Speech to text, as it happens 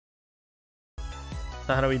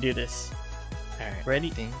So how do we do this? Alright.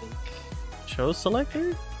 Ready? Show selector?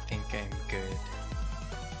 I think I'm good.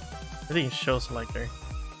 I think it's show selector.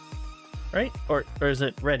 Right? Or is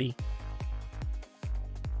it ready?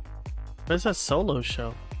 But it says solo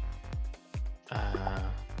show.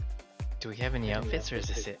 Do we have any outfits or is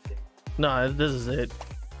this it? No, this is it.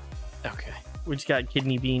 Okay. We just got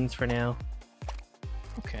kidney beans for now.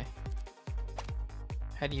 Okay.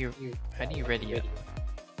 How do you ready it?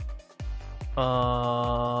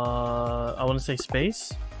 I want to say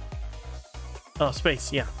space. Oh,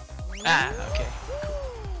 space, yeah. Ah, okay.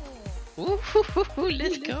 Cool. Woo,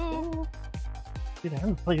 let's go. Dude, I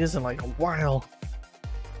haven't played this in like a while.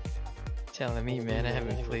 Telling me, man, I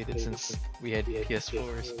haven't played it since we had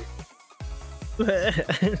PS4s.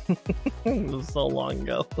 It was so long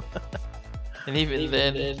ago. And even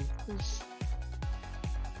then,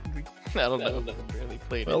 I don't know. I barely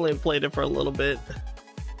played I it. only played it for a little bit.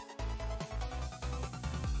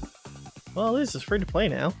 Well, at least it's free to play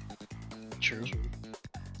now. True.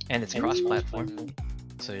 And it's cross-platform,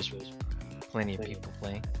 so there's plenty of people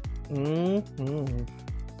playing. Mm-hmm.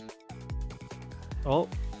 Oh,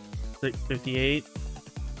 58.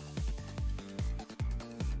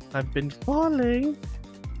 I've been falling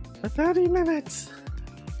for 30 minutes.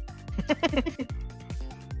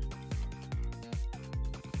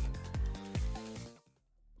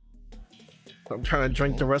 I'm trying to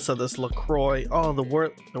drink the rest of this LaCroix. Oh, the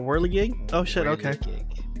whirligig? Oh shit, okay.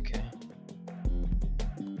 Okay.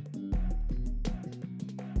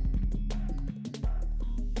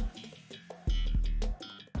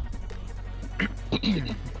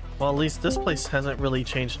 Well, at least this place hasn't really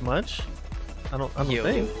changed much. I don't Yo.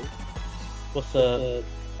 think. What's the?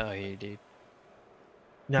 Oh, yeah, dude.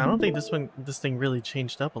 Yeah, I don't think this thing really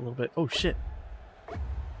changed up a little bit. Oh shit.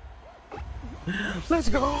 Let's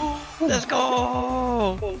go! Let's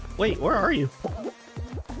go! Wait, where are you?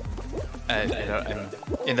 I'm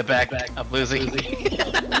in the back. I'm losing.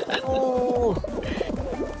 Oh!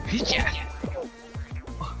 Hoocha!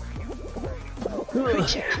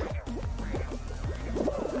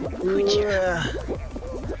 Hoocha!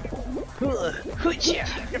 Hoocha!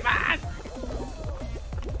 Come on!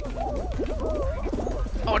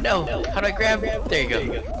 Oh no! How do I grab? There you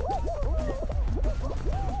go.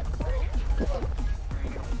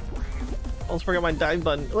 Almost forgot my dive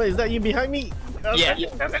button. Wait, is that you behind me? Yeah. Yeah.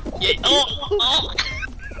 Oh!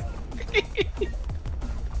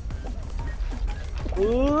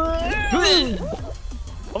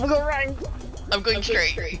 I'm gonna go right. I'm going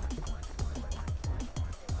straight.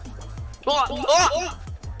 Oh!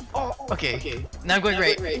 Okay. Now I'm going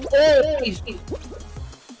right.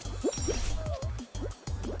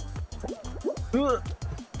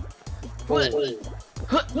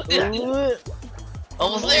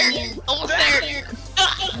 Almost there! Almost there!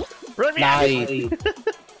 Nice.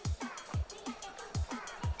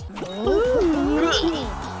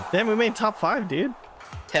 Damn, we made top 5, dude.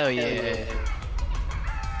 Hell yeah.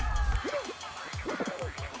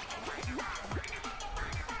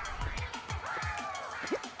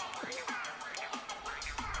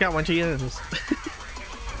 Got one chickens.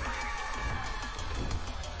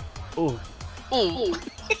 Ooh. Ooh.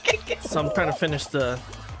 So I'm trying to finish the...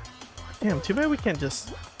 Damn, too bad we can't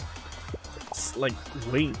just... like,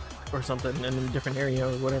 wait or something in a different area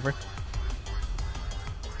or whatever.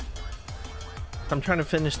 I'm trying to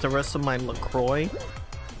finish the rest of my LaCroix.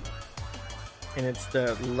 And it's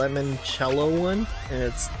the limoncello one. And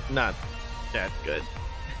it's not that good.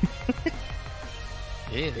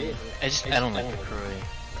 Yeah. I don't like LaCroix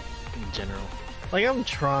in general. Like, I'm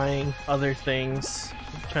trying other things.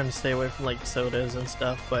 I'm trying to stay away from, like, sodas and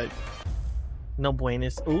stuff, but... No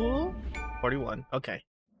buenas. Ooh! 41. Okay.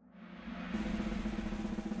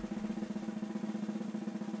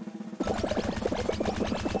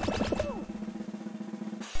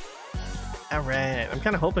 Alright. I'm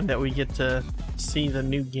kind of hoping that we get to see the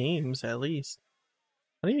new games, at least.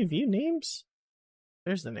 How do you view names?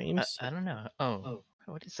 There's the names. I don't know. Oh.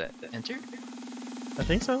 What is that? Enter? I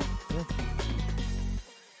think so. Yeah.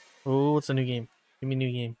 Oh, what's a new game? Give me a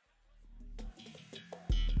new game.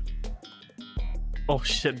 Oh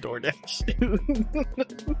shit, DoorDash.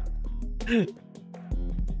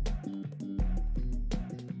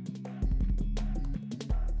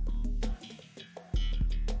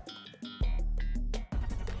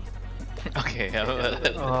 Okay.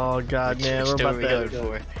 Oh god, man, we're about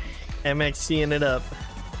to MXCing it up.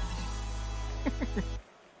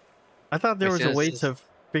 I thought there was a way to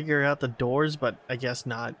figure out the doors, but I guess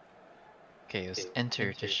not. Okay, it was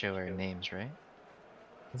enter to show our names, right?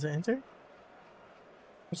 Is it enter?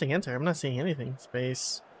 I'm saying enter. I'm not seeing anything.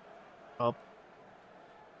 Space. Up.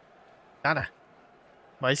 Gotta.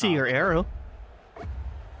 I see your arrow.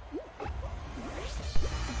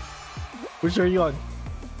 Which are you on?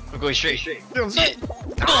 I'm going straight. No,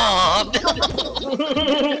 Oh,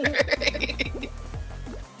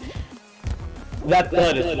 That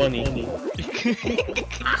thud is funny.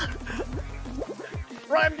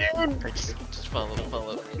 Run, dude! just follow.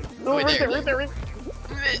 Oh, right there.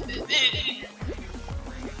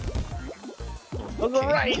 On the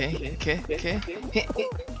right. Okay.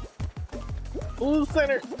 Blue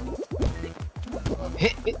center.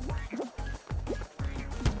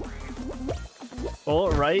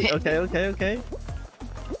 Oh, right. Okay.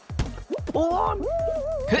 Hold on.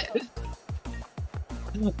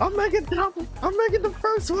 I'm making the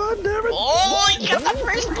first one, damn it. Oh, you got the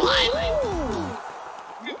first one!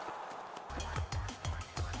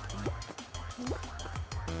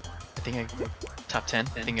 I think I top 10.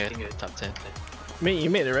 I think I top 10. You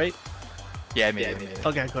made it, right? Yeah, I made it.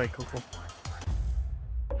 Okay, great, cool.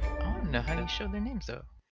 I don't know how do you show their names though.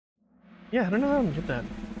 Yeah, I don't know how to get that.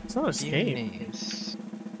 It's not View escape. names.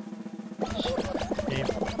 Escape.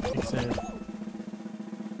 Exit.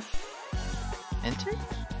 Enter?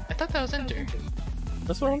 I thought that was enter.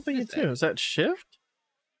 That's what I'm thinking too. Is that shift?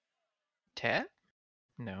 Tab?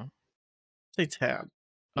 No. Say tab.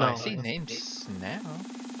 Oh, No. I see names now.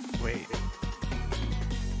 Wait.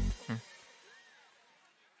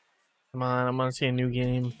 Come on, I'm gonna see a new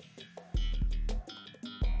game.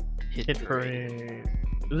 Hit Parade.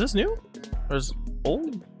 Is this new? Or is it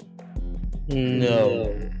old?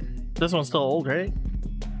 No. This one's still old, right?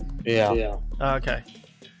 Yeah. Okay.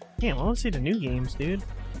 Damn, I want to see the new games, dude.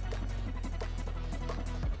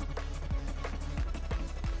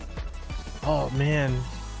 Oh man,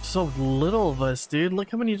 so little of us, dude.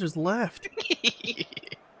 Look how many just left.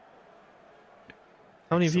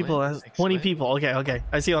 How many people? Excellent. 20 people. Okay.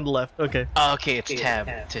 I see on the left. Okay. Oh, okay, it's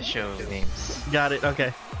tab to show names. Got it.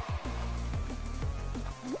 Okay.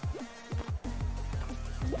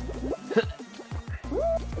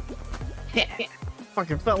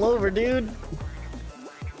 Fucking fell over, dude.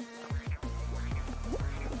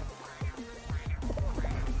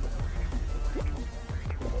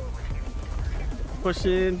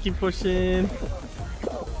 Pushing, keep pushing.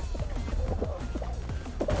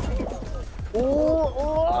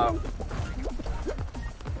 Oh.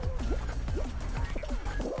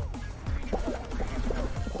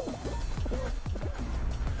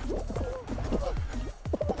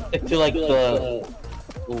 It's like the.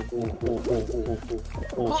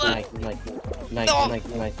 Nice.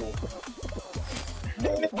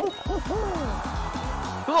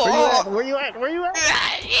 Where you at?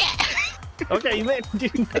 Okay, you made it,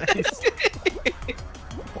 dude. Nice.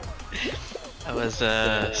 That was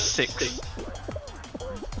 6.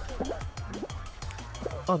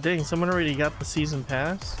 Oh dang, someone already got the season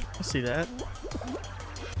pass. I see that.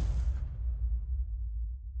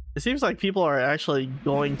 It seems like people are actually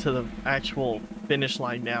going to the actual finish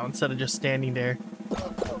line now instead of just standing there.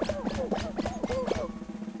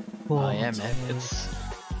 Oh yeah, man. It's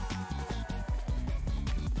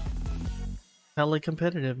hella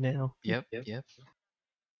competitive now. yep.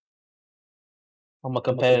 I'm a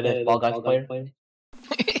competitive Fall Guys player.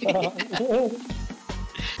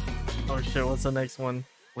 Oh shit, what's the next one?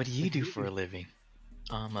 What do you do for a living?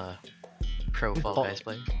 I'm a pro Fall Guys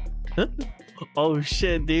player. Oh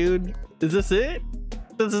shit, dude. Is this it?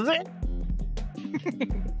 This is it?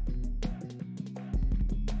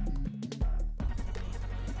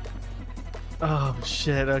 Oh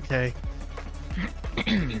shit, okay.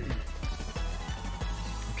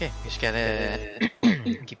 Okay, you just gotta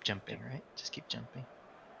keep jumping, right? Just keep jumping.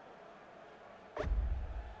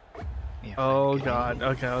 Yeah, Oh okay. god,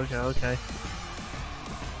 okay. Oh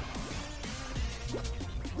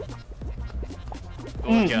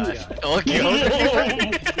gosh. Okay.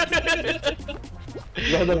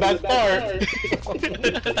 You're the best part.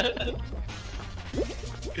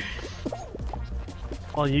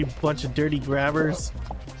 Oh, you bunch of dirty grabbers.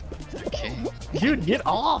 Okay. Dude, get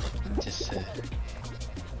off! Just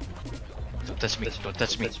don't touch me. Don't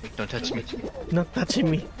touch me. Don't touch me. Not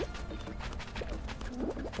touching me.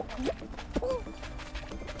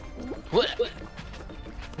 What?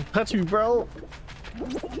 Touch me, bro.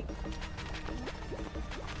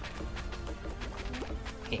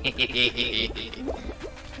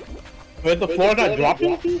 With the floor not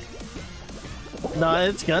dropping? Nah,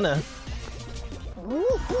 it's gonna.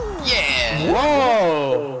 Yeah!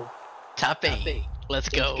 Whoa! Top 8. Let's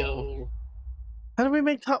go. How did we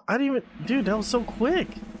make top? I didn't even. Dude, that was so quick.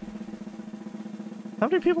 How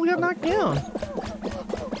many people got knocked down?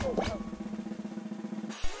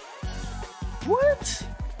 What?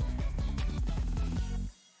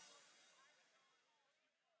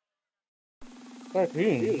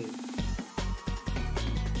 Cartoon.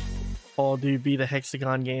 Oh, dude, be the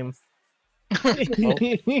hexagon game.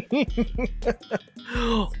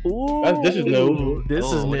 Oh. Ooh, This is new. This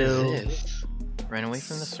is What is new. this? Run away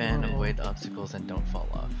from the fan, Swirl. avoid the obstacles, and don't fall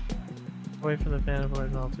off. Wait for the fan,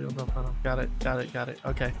 avoid all two. Got it.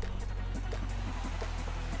 Okay.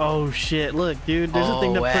 Oh shit! Look, dude, there's a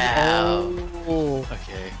thing to wow. put. Oh.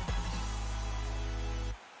 Okay.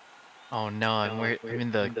 Oh no, I'm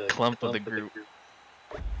in the clump of the group.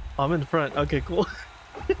 I'm in the front. Okay, cool.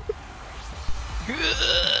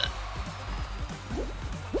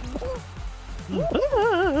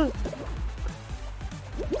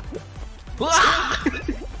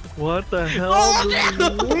 What the hell? Oh,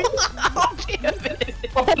 dude? oh damn it!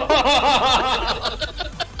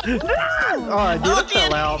 Oh, dude, it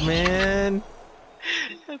fell out, man.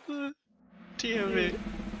 Damn it.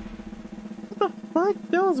 What the fuck?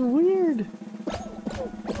 That was weird.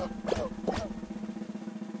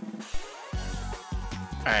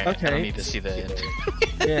 Alright, Okay. I don't need to see the end.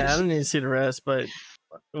 Yeah, I don't need to see the rest, but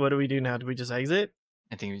what do we do now? Do we just exit?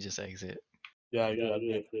 I think we just exit. Yeah.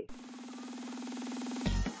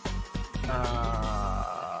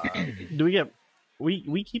 Do we get...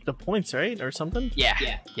 We keep the points, right? Or something? Yeah,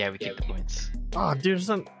 we keep the points. Oh, dude, it's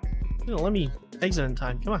not... You know, let me exit in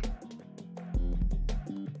time. Come on.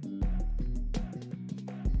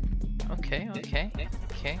 Okay.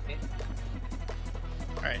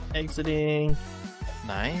 Alright, exiting.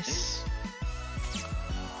 Nice.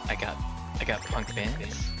 I got punk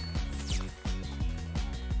bands.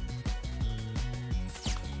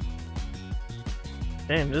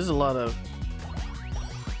 Damn, there's a lot of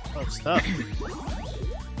stuff.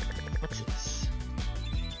 What's this?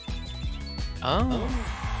 Oh.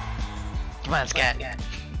 Come on, Scat.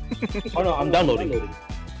 Oh no, I'm downloading.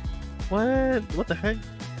 What? What the heck?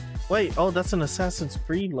 Wait, oh, that's an Assassin's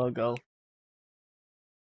Creed logo.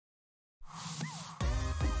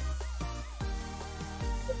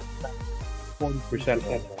 Percent.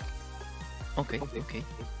 Okay.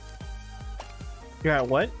 You're at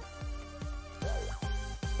what?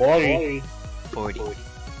 40. 40.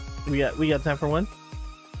 We got time for one?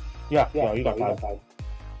 Yeah, you got 5.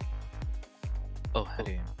 Oh, how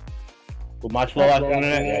do you? With my slow ass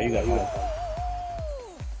internet, yeah, you got 5.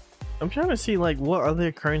 I'm trying to see, like, what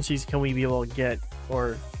other currencies can we be able to get,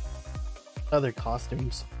 or other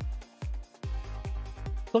costumes.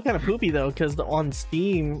 Still kind of poopy though, because on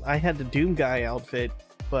Steam I had the Doom Guy outfit,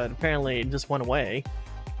 but apparently it just went away.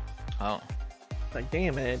 Oh. Like,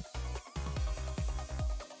 damn it.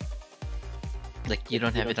 Like, you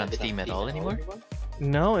don't have it on Steam at all anymore?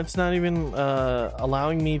 No, it's not even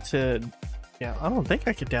allowing me to... Yeah, I don't think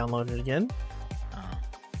I could download it again.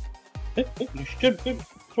 Oh. You should.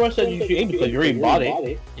 First said you should aim because you already bought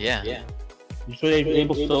it. Yeah. You should be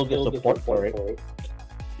able to still get support for it.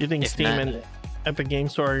 You think If Steam not- and Epic Game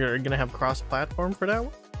Store are gonna have cross-platform for that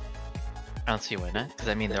one? I don't see why not, because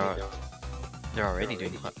I mean they're already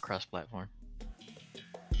doing cross-platform.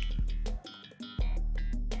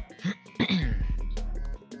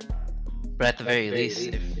 But at the very least,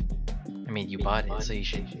 if I mean you bought it, so you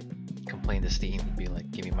should complain to Steam and be like,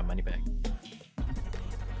 give me my money back.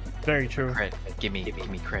 Very true. Credit, give me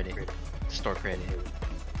credit, store credit.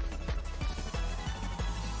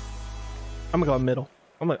 I'm gonna go middle.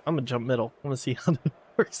 I'm gonna jump middle. I'm gonna see how that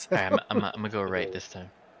works out. Alright, I'm gonna go right this time.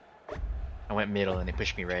 I went middle and they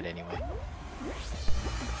pushed me right anyway.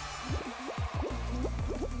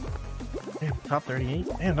 Damn, top 38.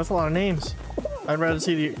 Damn, that's a lot of names. I'd rather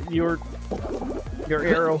see your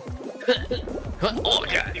arrow. Oh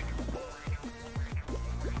god!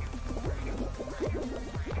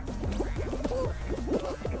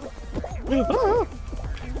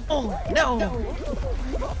 Oh no!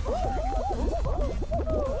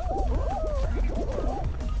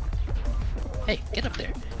 Hey, get up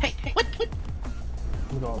there! Hey, what?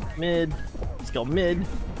 I'm going mid. Let's go mid.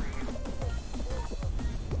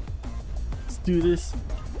 Let's do this.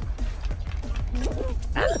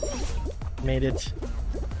 Made it.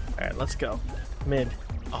 Alright, let's go. Mid.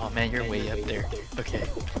 Oh man, you're way up there. Okay.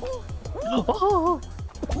 Oh,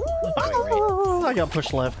 oh, I got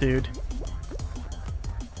pushed left, dude.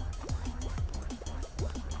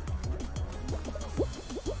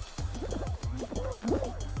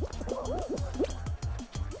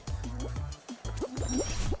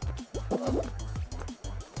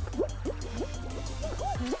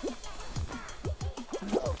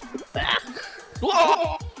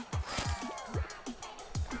 Whoa!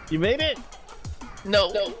 You made it?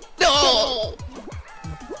 No! No!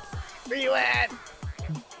 Where you at?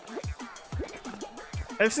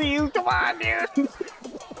 I see you. Come on, dude.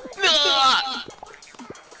 Ah!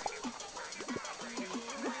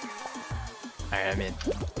 Alright, I'm in.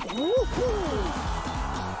 Ooh.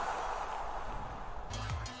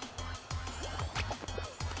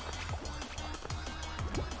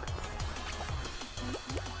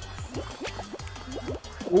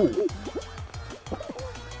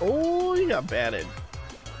 Oh, you got batted.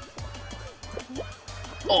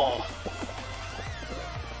 Oh!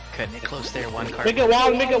 Cutting it close there, one card. Make it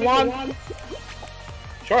one, make it one!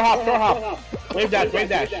 Short hop, short hop! Wave dash, wave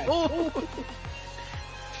dash! Oh!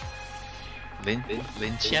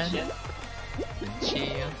 Lynchian?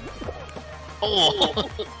 Oh!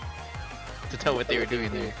 To tell what they were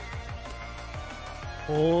doing there.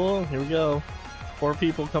 Oh, here we go. 4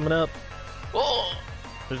 people coming up. Oh!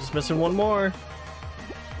 They're just missing one more.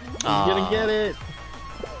 He's gonna get it.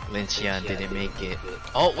 Lynchian didn't make it.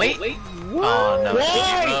 Oh, wait! What? Oh no,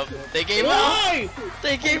 Why? they gave up! Why?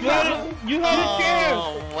 They gave up! You had a chance!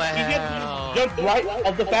 Oh, wow! You jumped right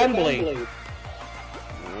off the fan blade.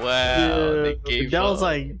 Wow, they gave that up.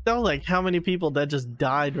 was like how many people that just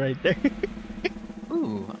died right there.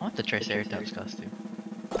 Ooh, I want the Triceratops costume.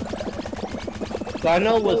 So I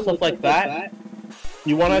know with stuff like that,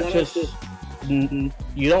 you want to just, you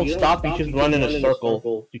don't stop, you just run in a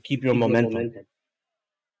circle to keep your momentum.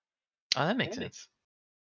 Oh, that makes sense.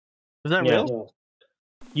 Is that Yeah. real?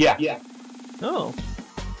 Yeah. Oh.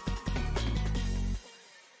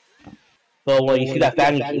 So when you see that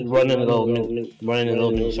fan, you just run in a little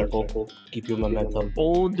mini circle, keep your momentum.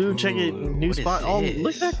 Oh, dude, check it. Ooh, New what spot. is Oh,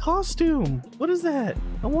 look this? at that costume. What is that?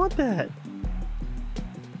 I want that.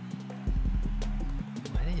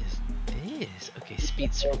 What is this? Okay,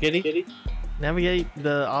 speed circle. Kitty? Navigate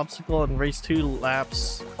the obstacle and race 2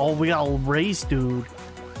 laps. Oh, we got a race, dude.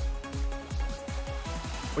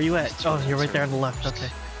 Where you at? Oh, you're right there on the left. Okay.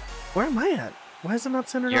 Where am I at? Why is it not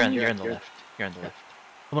centered on me? You're on the left. You're on the left.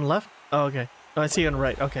 I'm on the left? Oh, okay. Oh, I see you on the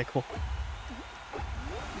right. Okay, cool.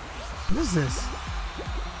 What is this?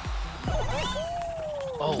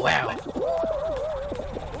 Oh wow!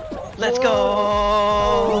 Let's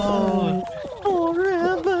go!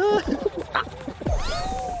 Forever.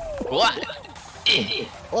 What?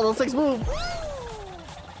 Oh, those things move.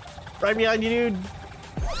 Right behind you, dude.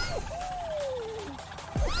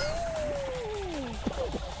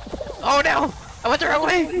 Oh no! I went the wrong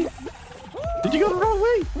way! Did you go the wrong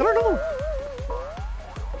way? I don't know.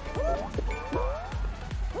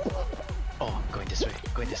 Oh, I'm going this way.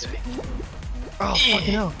 Going this way. Oh, fucking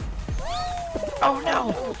hell. Oh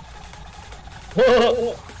no!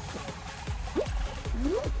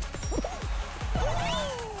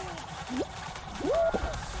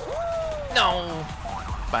 No!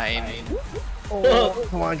 Fine. Oh,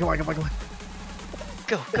 come on. Go,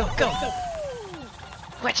 go, go!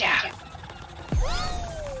 Watch out!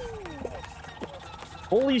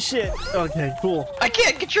 Holy shit. Okay, cool. I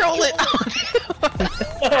can't control it!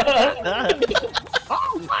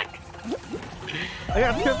 Oh, fuck. I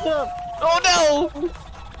got tripped up. Oh no!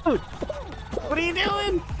 Dude, what are you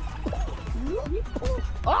doing?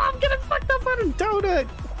 Oh, I'm getting fucked up on a donut.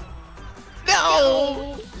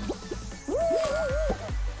 No!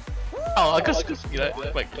 Oh, I guess you know,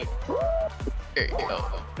 like, there you go.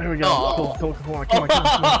 There we go. Oh. Cool, come on, come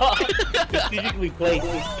on. Strategically placed.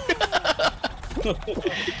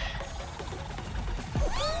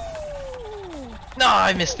 No,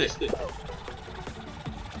 I missed it.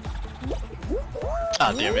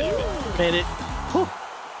 Oh, damn it. Made it. Whew.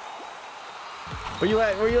 Where you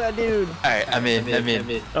at? Where you at, dude? Alright, I'm in.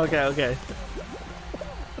 Okay.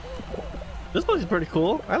 This place is pretty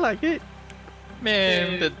cool. I like it.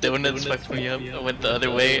 Man, the donuts fucked me up. I went the other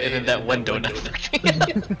way, and then that one donut fucked me up.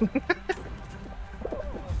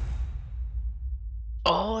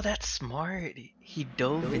 Oh, that's smart. He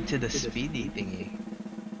dove into the speedy thingy.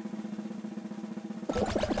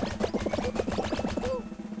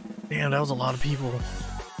 Damn, that was a lot of people.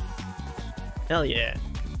 Hell yeah.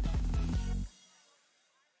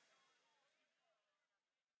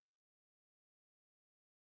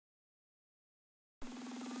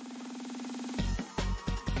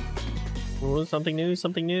 Ooh, something new,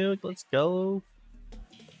 something new. Let's go.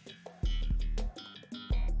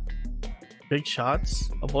 Big shots.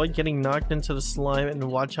 Avoid getting knocked into the slime and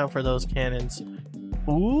watch out for those cannons.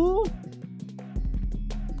 Ooh.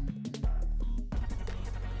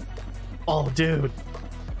 Oh, dude.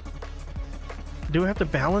 Do we have to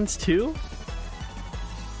balance too?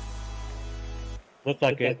 Looks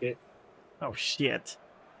like it. Oh, shit.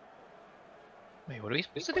 Wait, what are we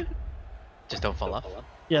supposed to do? Just don't fall off?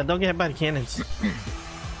 Yeah, don't get hit by the cannons.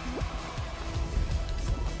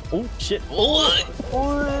 Oh, shit. Oh!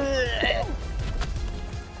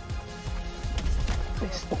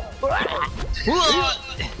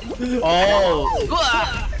 Oh!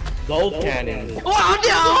 Those cannons. Oh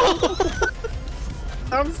no!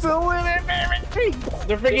 I'm still winning, baby!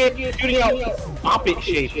 They're freaking shooting out poppet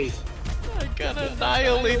shapes. I got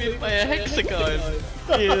annihilated by a hexagon.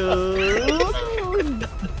 Dude.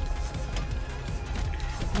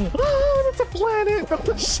 Oh, that's a planet!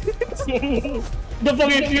 Oh, shit! The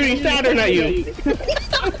fucking shooting Saturn at you!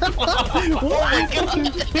 Oh my god!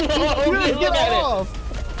 Dude, get off!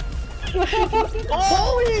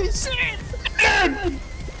 Holy shit!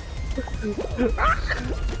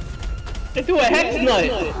 Into a hex nut!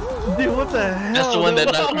 Dude, what the hell? That's the one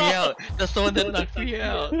that knocked me out. That's the one that knocked me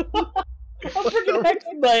out. A freaking hex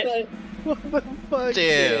nut! What the fuck?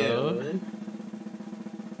 Dude.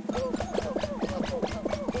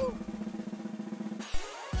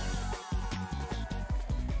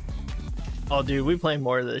 Oh, dude, we playing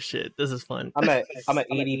more of this shit. This is fun. I'm at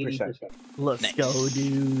 80%. Let's Nice. go,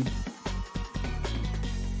 dude.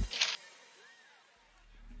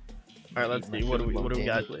 All right, let's see. What do we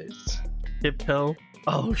got? Tiptoe.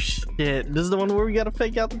 Oh shit! This is the one where we gotta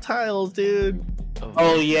fake out the tiles, dude.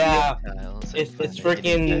 Oh yeah, it's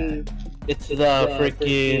freaking. It's the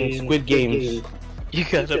freaking Squid Games. You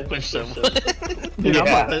gotta push someone. Dude,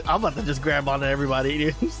 Yeah. I'm about to just grab onto everybody,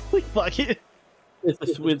 dude. Like, fuck it. It's the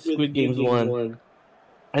Squid Games one.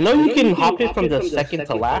 I know you can hop it from the second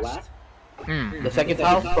to last. Hmm. The second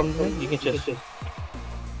tile from there, you can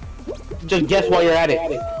just guess while you're at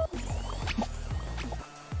it.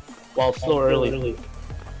 While it's still early.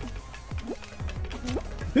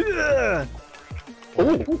 Ugh.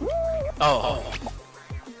 Oh.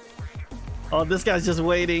 Oh, this guy's just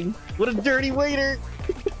waiting. What a dirty waiter!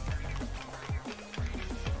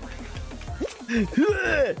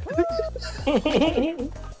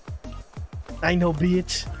 I know,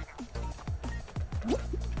 bitch.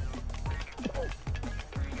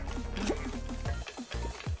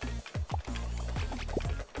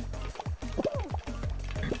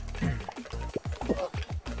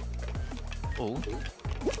 Oh.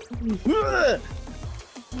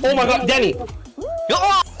 Oh my god, Denny!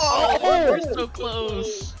 Oh, we're so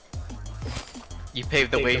close. You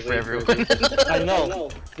paved the way for everyone. I know.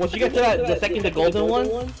 Once you get to that, the second, the golden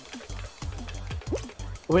one.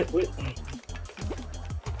 Wait.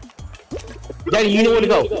 Danny, you know where to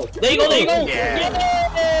go. There you go.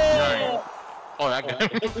 Yeah. Oh, that guy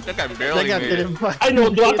barely That guy made it. didn't fuck. I know,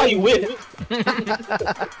 dude. I thought you whipped.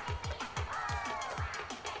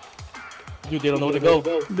 Dude, they don't know where to go.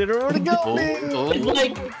 They don't know where to go, man. It's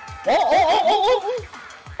like, oh.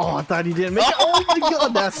 Oh, I thought he didn't make it. Oh my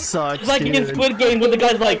god, that sucks. It's like dude. in Squid Game when the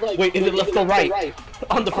guy's like, wait, is it left or right?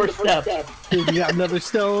 On the first step. Dude, you got another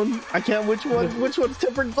stone. I can't. Which one's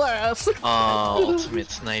tempered glass? Oh, ultimate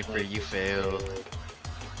sniper, you failed.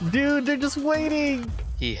 Dude, they're just waiting.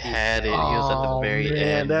 He had it. He was at the very man,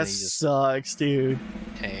 end. that and he just sucks, dude.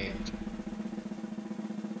 tanked.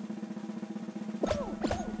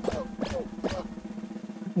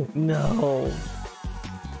 No.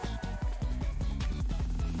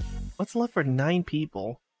 What's left for 9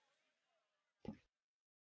 people?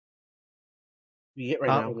 You get right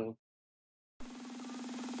now.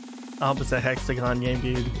 Oh, it's a hexagon game,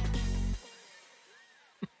 dude.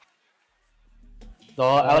 No,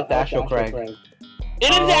 I like the Astro Crag. It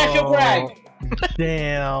is the Astro Crag!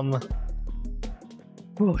 Damn.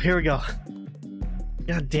 Oh, here we go.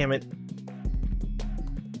 God damn it.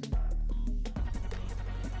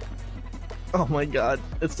 Oh my god,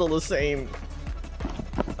 it's still the same.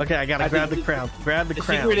 Okay, I gotta grab the crown. Grab the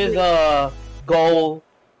crown. The secret is go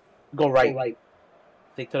right.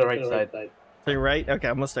 Stick to the right side. Stay right? Okay,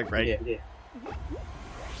 I'm gonna stick right. Yeah.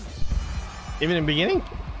 Even in the beginning?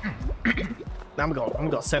 Now I'm gonna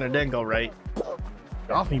go center, then go right.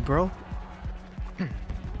 Get off me, bro.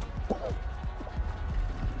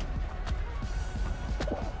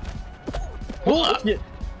 Oh. Yeah.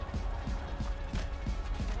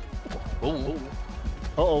 Oh.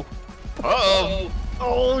 Uh-oh. Uh-oh.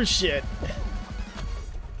 Oh, shit.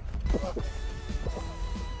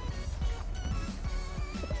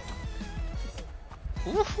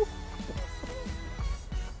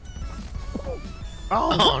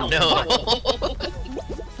 Oh no.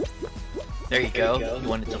 There you go. He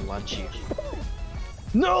wanted to launch you.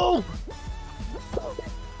 No!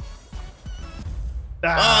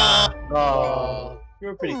 Ah! Oh, you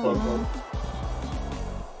were pretty close. Though.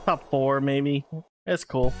 Top 4, maybe. That's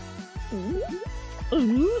cool.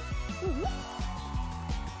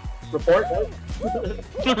 Report.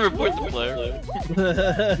 Report the player.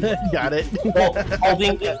 Got it.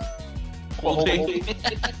 Holding.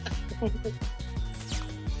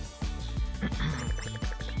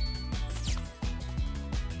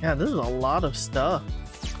 Yeah, this is a lot of stuff.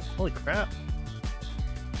 Holy crap.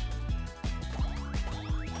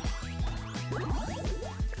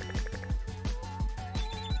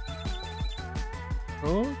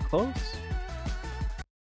 Oh, close.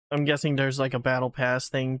 I'm guessing there's like a battle pass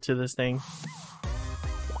thing to this thing.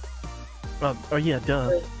 Oh yeah,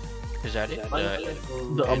 duh. Is that it?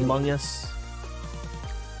 The Among Us.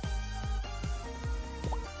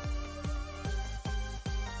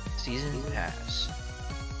 Season Pass.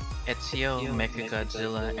 Ezio,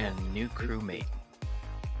 Mechagodzilla, and new crewmate.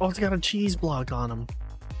 Oh, it's got a cheese block on him.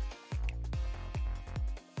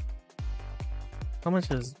 How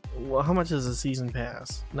much is a season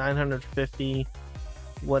pass? 950.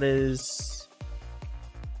 What is?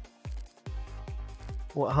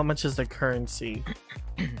 Well, how much is the currency?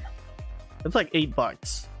 It's like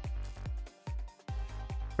 $8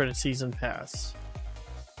 for the season pass.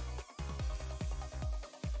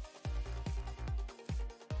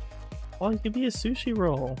 Oh, it could be a sushi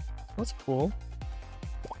roll. That's cool.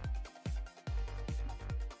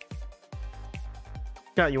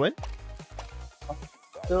 Got you in?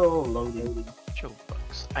 Still loading.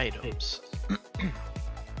 Showbox items. I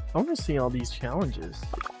want to see all these challenges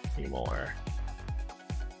anymore.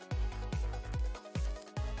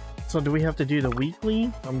 So do we have to do the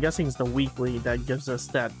weekly? I'm guessing it's the weekly that gives us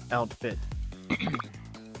that outfit.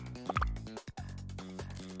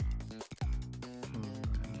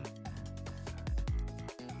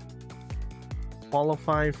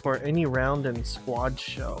 Qualify for any round in squad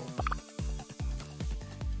show.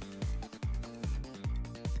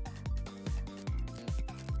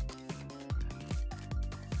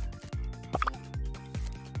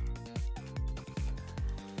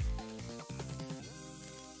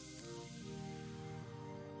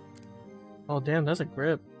 Oh damn, that's a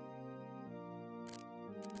grip.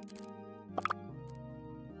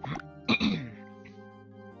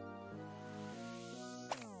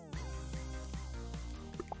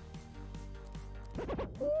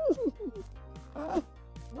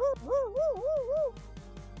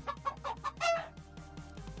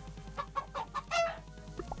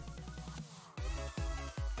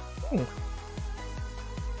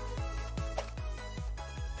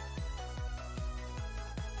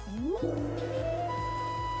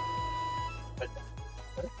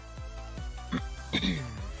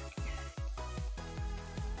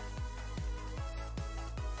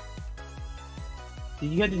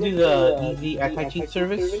 Did you have to do the easy anti-cheat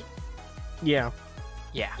service? Yeah.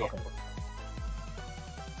 Yeah. Okay.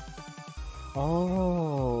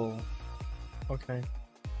 Oh. Okay.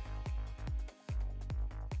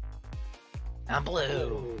 I'm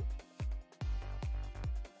blue.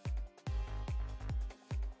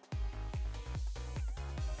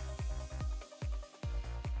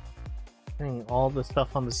 Dang, all the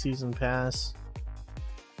stuff on the season pass.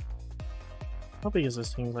 How big is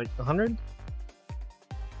this thing? Like 100?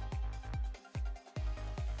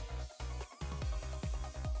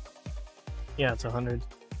 Yeah, it's 100.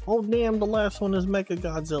 Oh damn, the last one is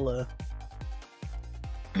Mechagodzilla.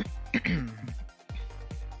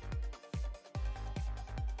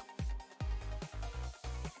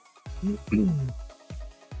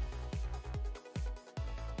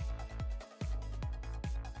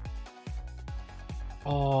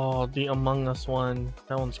 Oh, the Among Us one.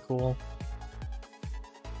 That one's cool.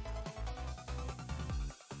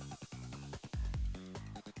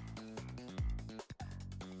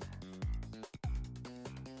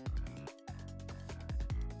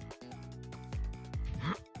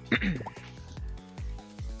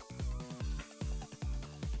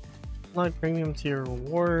 Like premium tier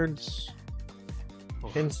rewards.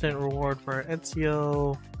 Instant reward for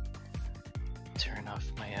Ezio. Turn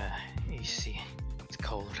off my AC. It's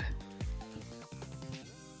cold.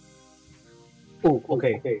 Oh,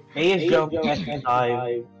 okay. A is jump, S is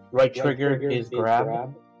dive, right trigger is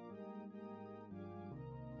grab.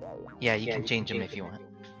 Yeah, you can change them if you want.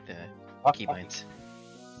 The keybinds.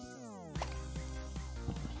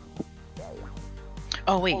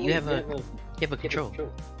 Oh wait, you have a control.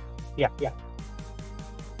 Yeah.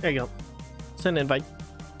 There you go. Send an invite.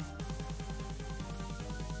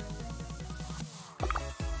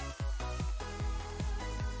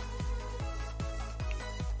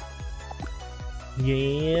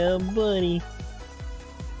 Yeah, buddy.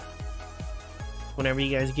 Whenever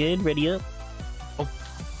you guys get ready up. Oh.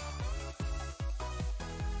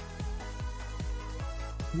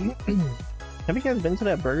 Have you guys been to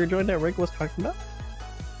that burger joint that Rick was talking about?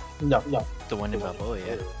 No. The one in Balboa,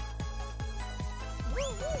 yeah.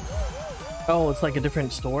 Oh, it's like a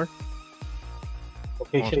different store?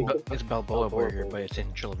 Okay, Well, it's Balboa Burger, but it's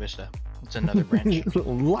in Chula Vista. It's another branch.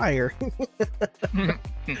 Liar.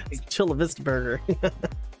 It's Chula Vista Burger.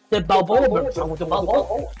 The Balboa Burger with the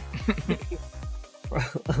Balboa.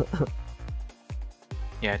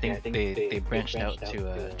 Yeah, I think they branched out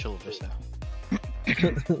to Chula Vista.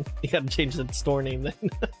 You gotta change the store name then.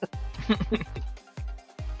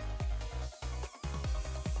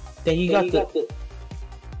 Then you got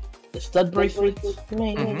the stud bracelets.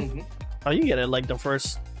 Oh, you get it like the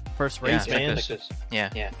first race, man.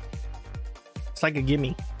 Yeah. It's like a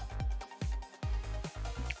gimme.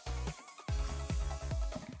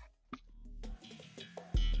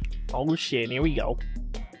 Oh shit, here we go.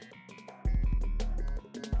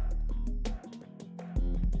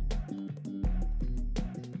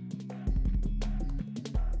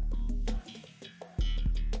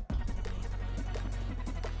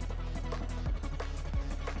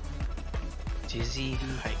 Dizzy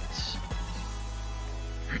Heights.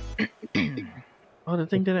 Oh, the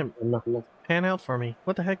thing didn't pan out for me.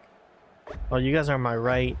 What the heck? Oh, you guys are on my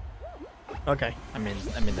right. Okay. I'm in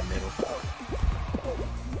the middle.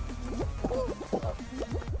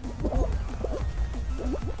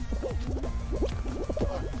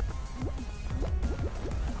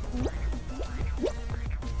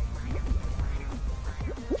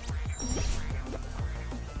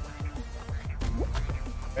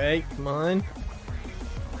 Hey, come on.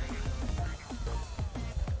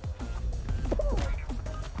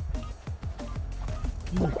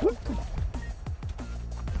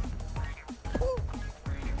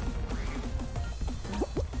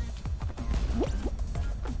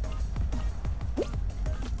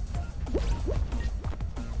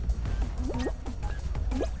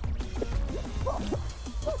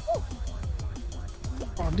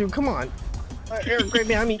 Oh, dude, come on. Eric, right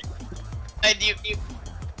behind me. I do.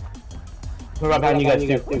 We're right behind you guys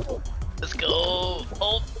too. Let's go.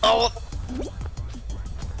 Oh.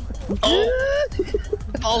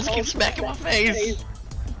 Balls keep smacking my face.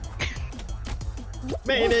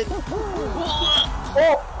 Made it.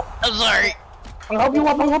 Oh! I'm sorry. I'll help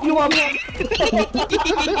you up.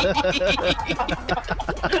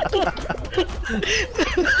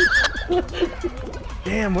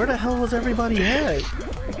 Damn, where the hell was everybody at?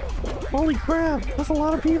 Holy crap, that's a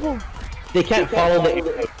lot of people. They can't follow the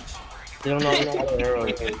arrows. They don't know how to follow the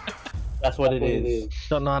arrows. That's what it is.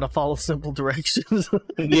 Don't know how to follow simple directions.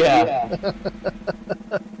 Yeah.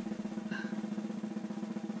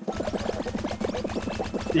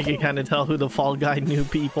 You can kind of tell who the Fall Guy new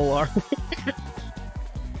people are.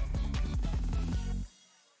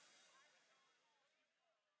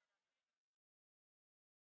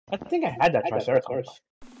 I think I had that Triceratops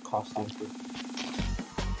costume.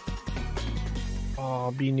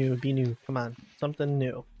 Oh, be new. Come on, something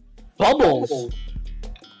new. Bubbles!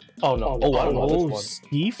 Oh no. Oh, I don't know this one.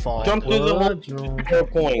 Ski Fall. Jump through the whole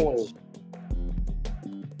points.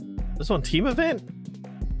 This one team event?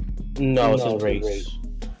 No, it's a race.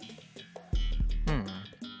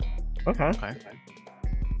 Okay.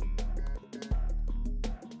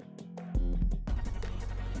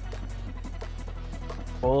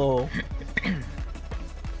 Oh.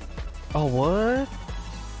 Oh, what?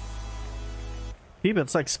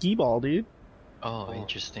 It's like skee ball, dude. Oh,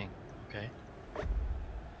 interesting. Okay.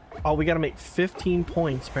 Oh, we gotta make 15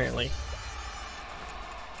 points, apparently.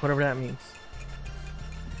 Whatever that means.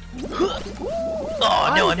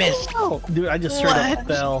 Oh, no, I missed. Oh, dude, I just straight up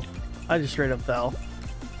fell. I just straight up fell.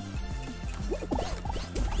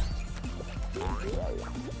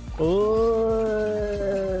 Oh.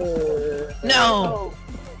 No!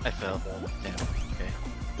 I fell. Damn. Okay.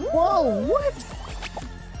 Whoa, what?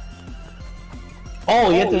 Oh,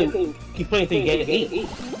 you have to keep playing until you get 8.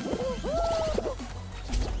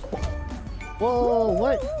 Whoa,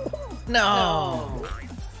 what? No!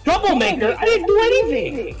 Troublemaker! I didn't do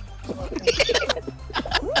anything!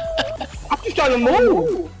 I'm just trying to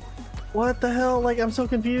move! What the hell? Like, I'm so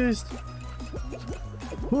confused.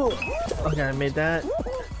 Whoa. Okay, I made that.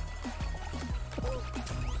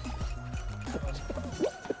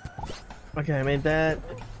 Okay, I made that.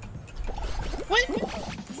 What?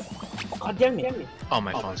 God damn it. Oh,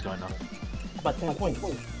 my phone's going off. About 10 points.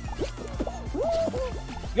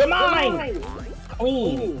 You're mine!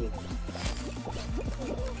 Clean!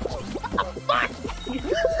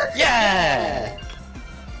 Yeah!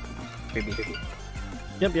 Baby.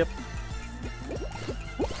 Yep.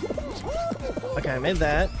 Okay, I made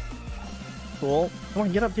that. Cool. Come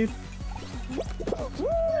on, get up, dude.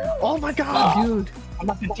 Oh my god, dude! I'm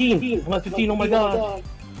at 15! I'm at 15, oh my god!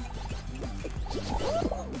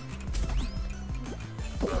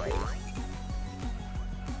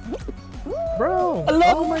 Bro!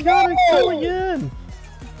 Oh my god, I fell again!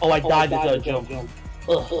 Oh, I died this jump.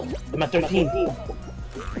 Ugh, I'm at 13.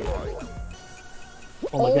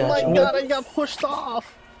 Oh my god, I got pushed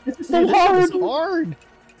off! This is so hard! This is hard!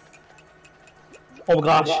 Oh my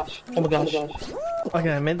gosh! Oh my gosh!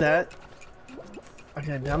 Okay, I made that.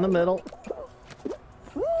 Okay, down the middle.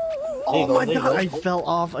 Oh my god, I fell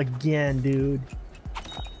off again, dude.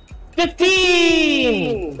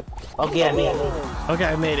 15! Okay, I made it. Okay,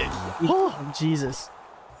 I made it. Oh, Jesus.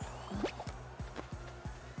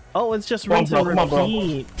 Oh, it's just rinse and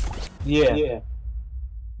repeat. Yeah.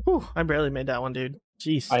 Whew, I barely made that one, dude.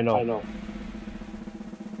 Jeez. I know.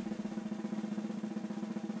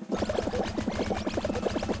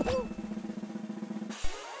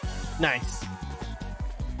 Nice.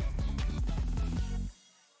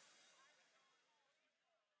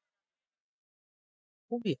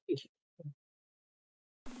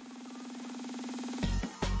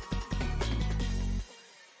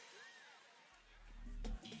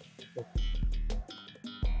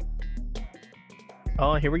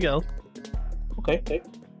 Oh, here we go. Okay.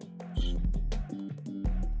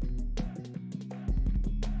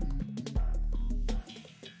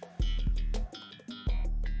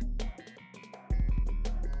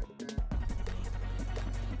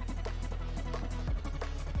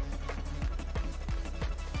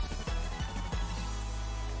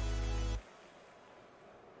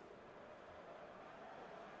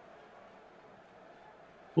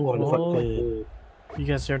 Oh. You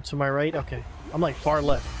guys are to my right? Okay. I'm like far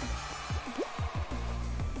left.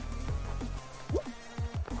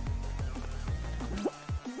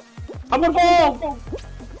 I'm gonna fall!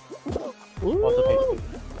 Ooh.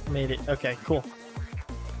 Made it. Okay, cool.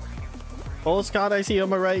 Oh, Scott, I see you on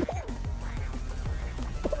my right.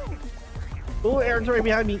 Oh, Aaron's right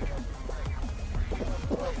behind me.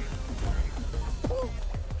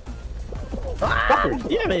 Ah,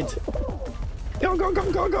 damn it!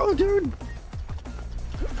 Go, dude!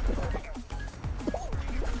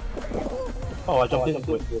 Oh, I jumped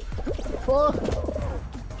into it. Oh.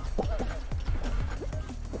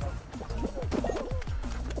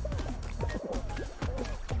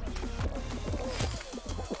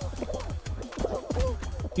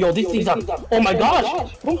 Yo, these things are. Oh my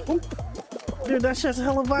gosh! Dude, that shit's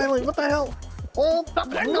hella violent. What the hell? Oh,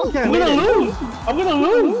 okay, I'm gonna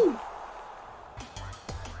lose!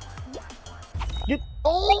 Get.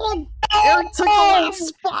 Oh! Aaron took the last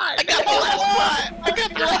spot! I got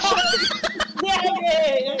the last spot! Yeah!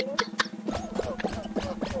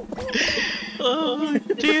 Oh,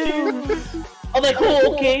 dude! Oh, they're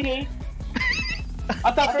cool, okay.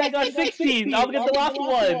 I thought Freddy got 16. I'll get the last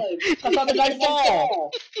one. I saw the guy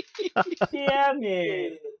fall. Damn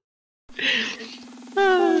it.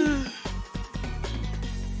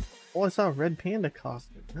 Oh, I saw a red panda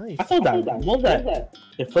costume. Nice. I saw that. What was that?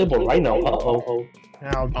 Inflatable rhino. Uh-oh.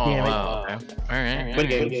 Oh, damn it. Wow. Alright. Good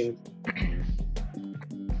game.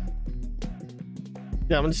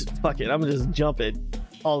 Yeah, I'm just fuck it. I'm just jump it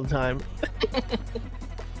all the time.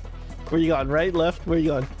 Where you going? Right, left? Where you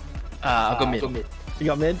going? I'll go mid. You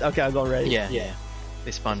got mid? Okay, I'll go right. Yeah.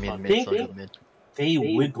 They spawn me in mid, so I'll go mid. They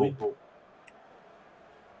wiggle.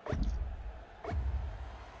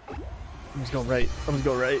 I'm just going right.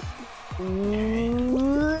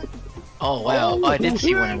 Oh wow! Oh, I did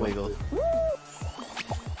see one wiggle.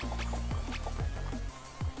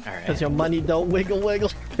 Alright. Because your money don't wiggle.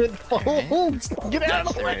 Pitfalls. Get out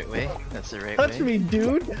of the way. That's the right way. Touch me,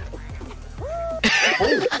 dude.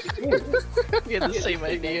 We had the same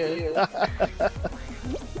idea.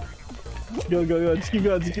 Go. Just keep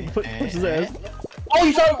going. Push his ass. Oh,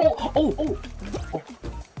 you saw it! Oh!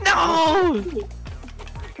 No!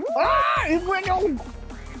 Ah! It wiggled!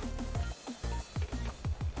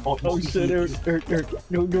 Oh shit, Eric.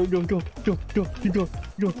 Go.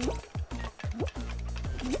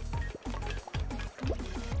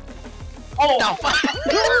 Oh! No!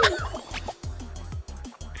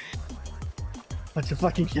 Bunch of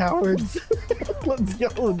fucking cowards. Let's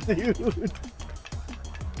go, dude.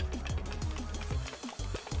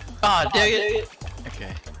 Ah, dang it!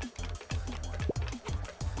 Okay.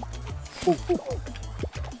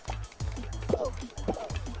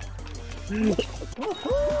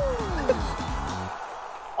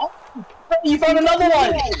 Oh, you found another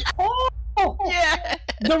one! Oh! Yeah!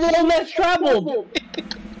 The road less traveled!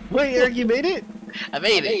 Wait, Eric, you made it? I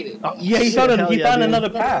made it! Oh, yeah, he found dude. another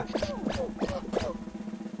path.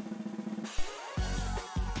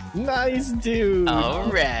 Nice, dude.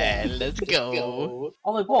 Alright, let's go.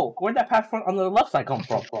 I'm like, whoa, where'd that path on the left side come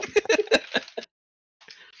from?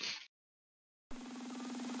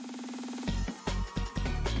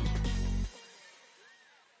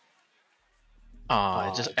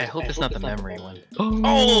 I hope it's not the memory one.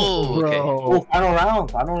 Oh, okay. bro.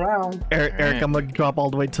 Final round. Eric, I'm gonna drop all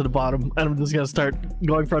the way to the bottom, and I'm just gonna start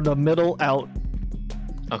going from the middle out.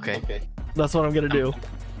 Okay. That's what I'm gonna do.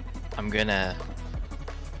 I'm gonna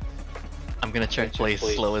try to play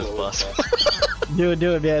slow as possible. Do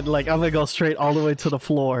it, man. Like, I'm gonna go straight all the way to the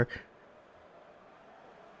floor.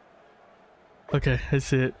 Okay, I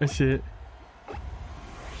see it. I see it.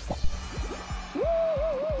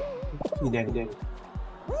 He did.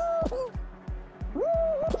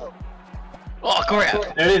 Oh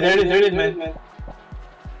crap! There it is, man.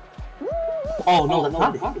 Oh no, that's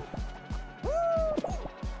not it.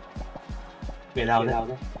 Get out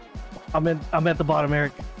there. I'm at the bottom,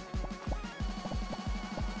 Eric.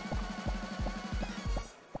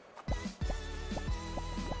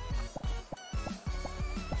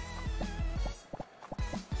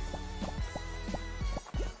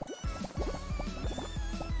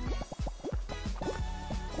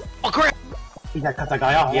 Oh crap! You gotta cut that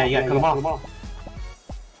guy off. Yeah, you gotta cut him off.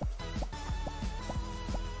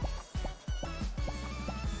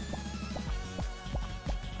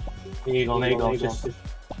 There you go. Just.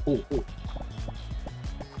 Ooh.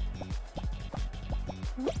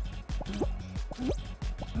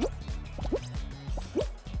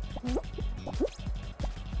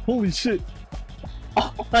 Holy shit!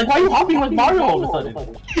 Oh, like, why are you hopping like Mario all of a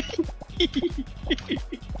sudden?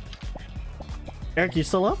 Eric, you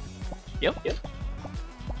still up? Yep.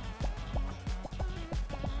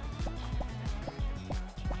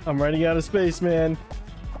 I'm running out of space, man.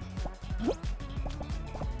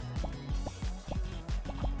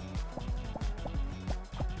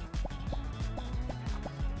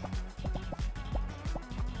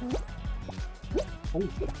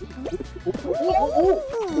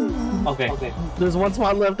 Okay. There's one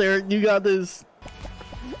spot left, Eric. You got this.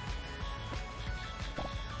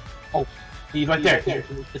 Oh, he's right there.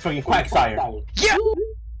 It's fucking Quacksire. Yeah!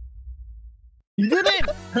 You did it!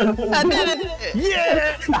 I did it!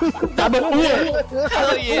 Yeah! I'm a fool.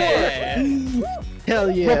 Hell yeah!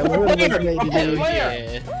 Hell yeah! What was made to do?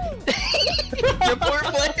 Yeah! Report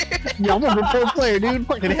player! Yeah, I'm a report player, dude.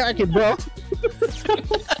 Fucking hack it, bro.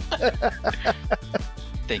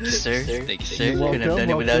 Thank you, sir. Thank you, sir. You're Couldn't have done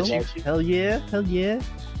it without you. Hell yeah! Hell yeah!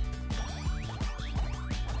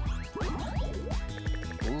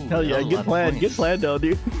 Ooh, Hell yeah! a lot Good of plan. points. Good plan, though,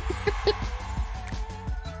 dude.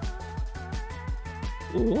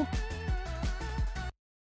 Ooh.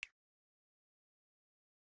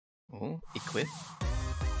 Oh, equip.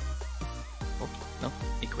 Oh, no,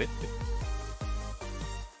 equip.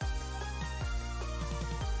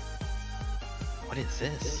 What is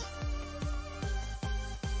this?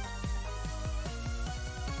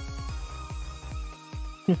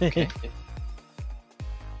 Okay.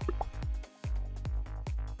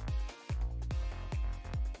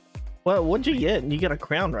 What'd you get? You got a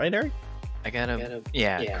crown, right, Eric? I got a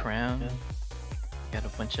crown. Got a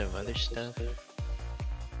bunch of other stuff.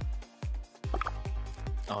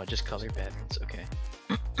 Oh, just color patterns. Okay.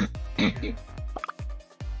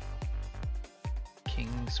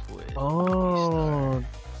 Kingswood. Oh,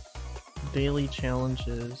 daily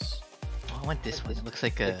challenges. Oh, I want this one. It looks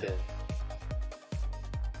like a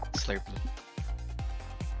Slurpee.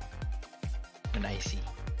 An icy.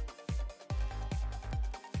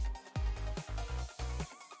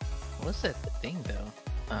 What's that thing though?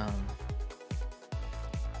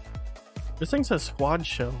 This thing says squad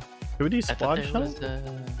show. Can we do I thought squad there show? was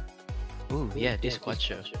Ooh, yeah, do squad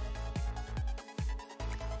show.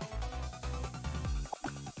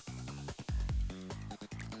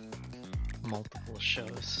 Multiple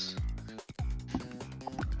shows.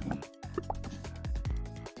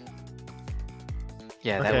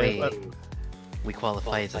 Yeah, that Okay, way we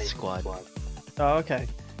qualify as a squad. Oh, okay.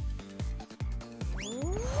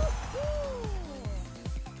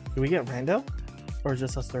 Do we get rando? Or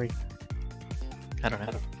just us three? I don't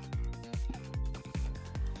know.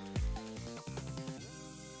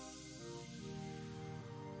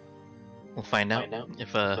 We'll find out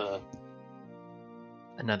if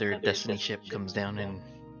another Destiny ship comes down and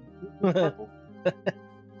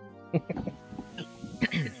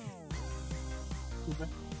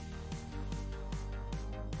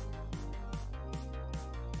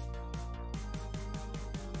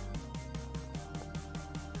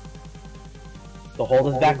So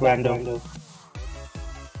hold us back, Rando.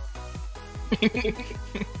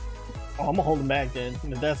 Oh, I'm gonna hold him back then,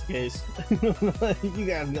 if that's the case. You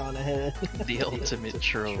guys gone ahead. the ultimate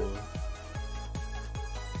troll.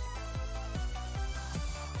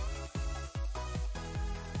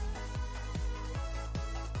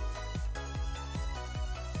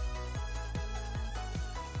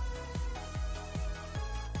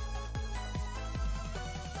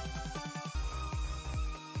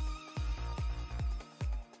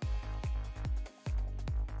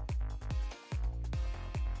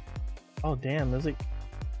 Oh damn, is it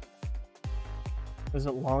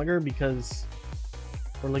longer because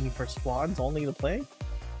we're looking for squads only to play?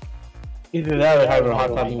 Either that or having a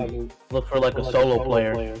hard time look for like a solo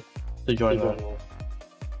player. to join the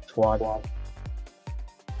squad.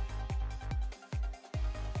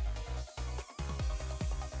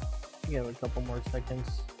 You have a couple more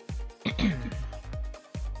seconds.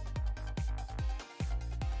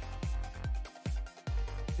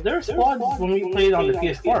 There were squads when we played on the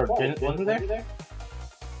PS4, wasn't there?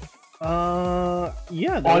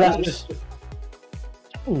 Yeah. Oh, that's just.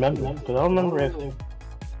 I don't remember, because I don't remember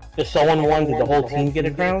if someone wanted the whole team get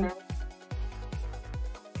a crown.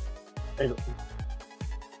 I don't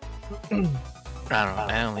know.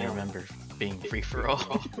 I only remember being free for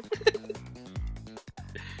all.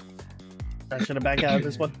 I should have back out of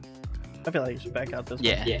this one. I feel like you should back out this one.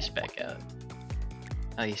 Yeah, just back out.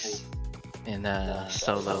 At least in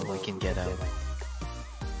solo we can get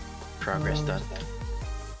progress done.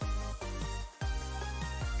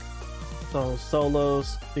 So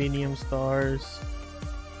solos, Stadium Stars.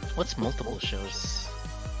 What's multiple shows?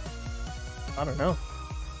 I don't know.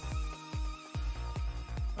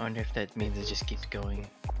 I wonder if that means it just keeps going.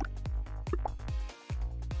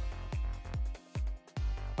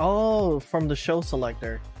 Oh, from the show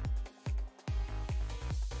selector.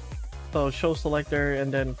 So show selector,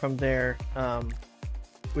 and then from there,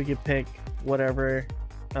 we could pick whatever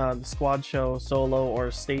the squad show, solo,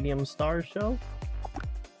 or Stadium Star show.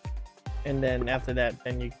 And then after that,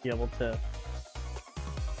 then you can be able to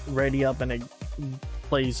ready up and it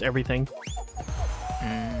plays everything.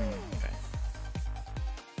 Okay.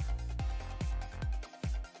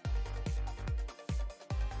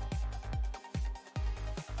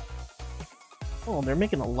 Oh, they're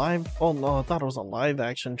making a live. Oh no, I thought it was a live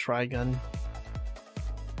action Trigun.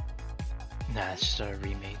 Nah, it's just a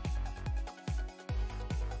remake.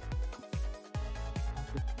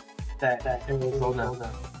 That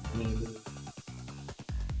Arizona.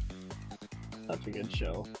 Such a good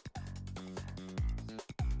show.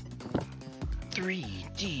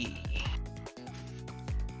 3D.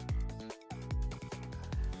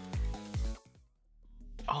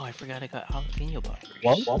 Oh, I forgot I got jalapeno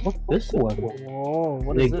poppers. What's this one? Whoa,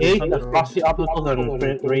 what The is this? gate across the obstacles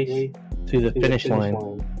and race to the finish line.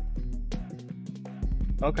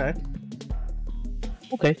 Okay.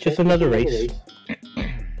 Okay, just another race.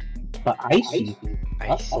 But icy.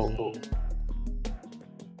 Ice. Uh-oh.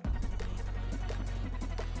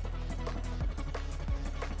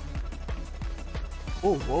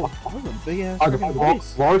 Oh, whoa, that was a big ass. Are the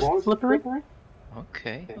race. floors slippery?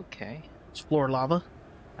 Okay, okay. Explore lava.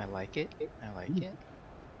 I like it. I like it.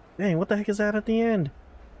 Dang, what the heck is that at the end?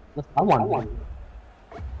 I want one.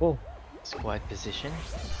 Oh, Squad position.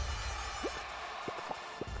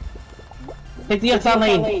 Take the inside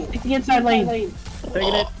lane. Take the inside lane.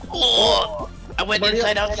 taking it. Oh, I went Mario.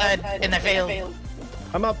 inside outside and I failed.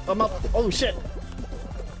 I'm up. I'm up. Oh shit.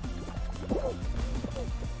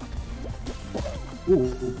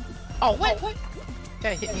 Ooh. Oh, what?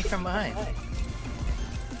 Guy hit me from behind.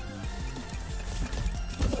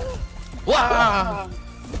 Wow!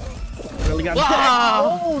 Really got Wow.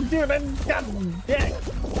 decked. Oh, dude, I got decked.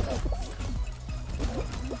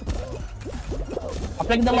 I'm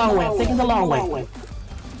taking the long way. I'm taking the long way.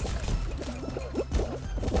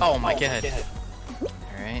 Oh my god.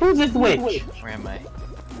 Alright. Who's this witch? Where am I?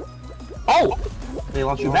 Oh! They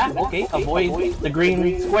launch you back. Okay, avoid the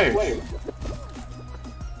green squares.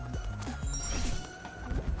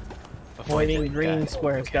 Pointing green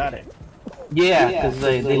squares. Got it. Yeah, because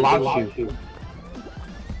they launch you.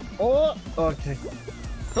 Oh, okay.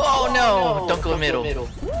 Oh no! Don't go middle.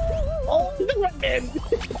 Oh, man.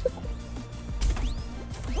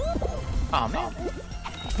 Oh man.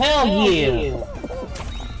 Hell yeah!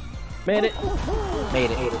 Made it.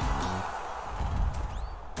 Made it.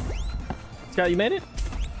 Scott, you made it?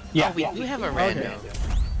 Yeah. Oh, we do have a rando.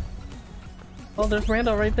 Oh, there's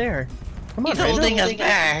Randall right there. Come on, He's holding Randall. us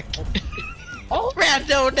back. Oh,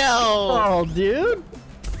 Rando, no! Oh, dude.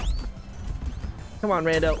 Come on,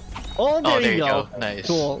 Rando. Oh, there, you go. Nice.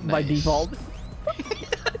 Cool. By Nice. default.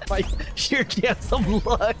 By sheer chance of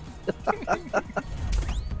luck.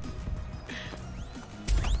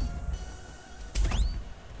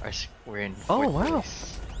 We're in Oh, fourth wow.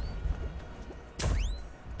 place.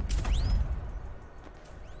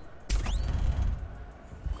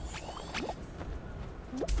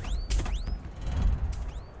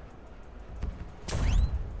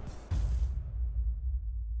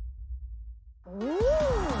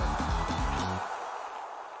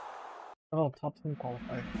 Oh, top 10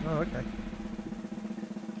 qualifier. Oh, okay.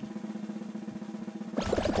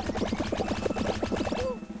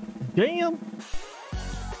 Damn!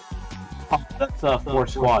 Oh, that's 4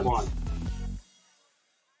 squads.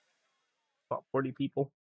 About 40 people.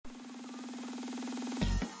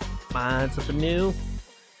 Find something new.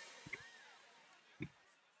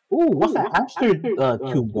 Ooh, what's that hamster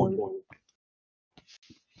tube one?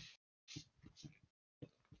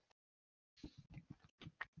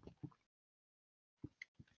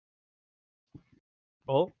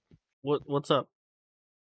 Oh, what's up?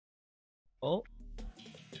 Oh,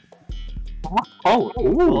 Oh,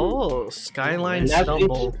 ooh. oh, Skyline That's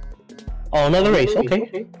Stumble. Oh, another race.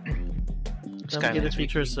 Okay. Navigate the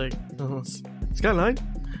features like Skyline.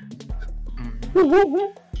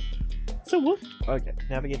 So what? Okay,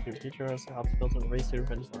 navigate through features, obstacles, and race through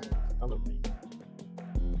finish line. Another race.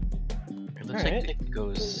 It looks like it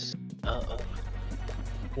goes up.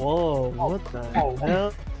 Whoa, what the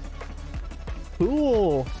hell?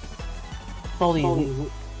 Cool. Holy,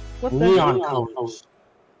 What the neon hell? colors.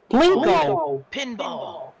 Blinko!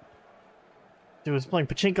 Pinball! Dude, it's playing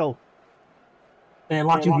pachinko. And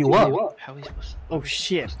launching you up. How are we supposed to... Oh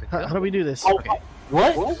shit. How do we do this? Oh, Okay.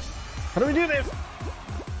 what? How do we do this?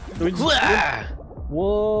 Do we just... Hua!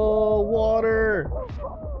 Whoa, water.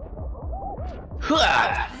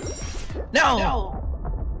 Hua! No!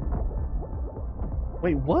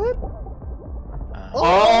 Wait, what?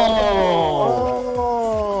 Oh!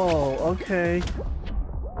 Oh, okay.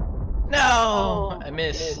 No! I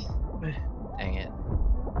missed. Dang it.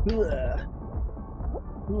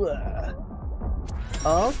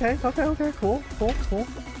 Oh, okay, cool.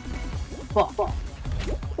 Fuck.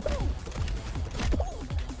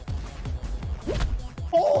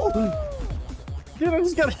 Oh! Dude, I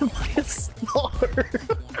just got hit by a star.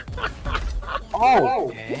 Oh!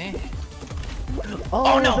 Okay. Oh,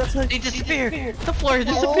 Oh no! that's like... They disappeared! The floor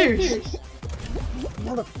disappears!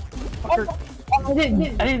 Motherfucker.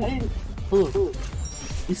 I didn't. Ooh.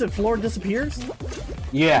 You said floor disappears?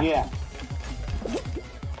 Yeah.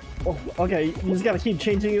 Oh, okay, you just gotta keep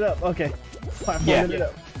changing it up. Okay. Platforming it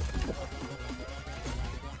up.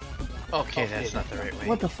 Okay, that's not the right way.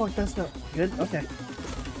 What the fuck? That's not good? Okay.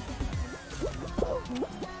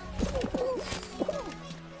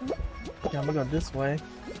 Yeah, I'm gonna go this way. I'm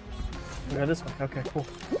gonna go this way. Okay, cool.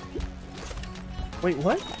 Wait,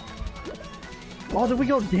 what? Oh, did we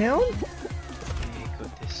go down? Okay, go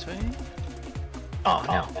this way. Oh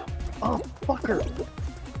no! Oh, fucker.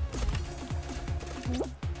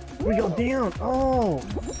 We go down. Oh.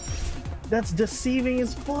 That's deceiving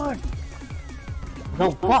as fuck.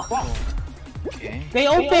 No, fuck. Okay. They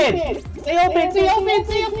opened! They opened!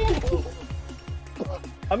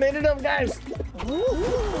 I made it up, guys.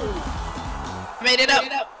 I made it up!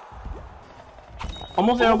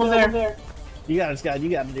 Almost there. You got it, Scott. You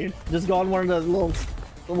got it, dude. Just go on one of the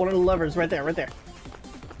one of the levers right there. Mr.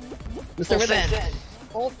 Right there.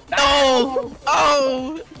 No!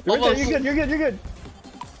 Oh! Right there. Almost. You're good.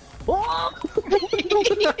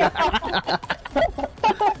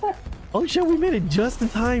 Oh shit, we made it just in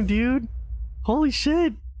time, dude. Holy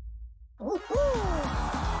shit.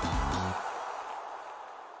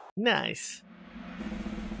 Nice.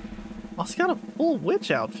 Oh, it's got a full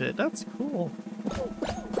witch outfit. That's cool.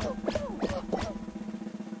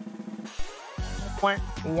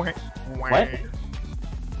 What?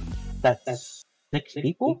 That's 6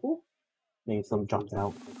 people? Maybe some jumped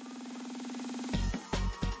out.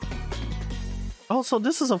 Oh, so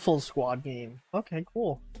this is a full squad game. Okay,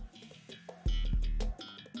 cool.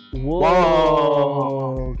 Whoa,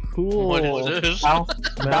 Whoa. cool. What is this?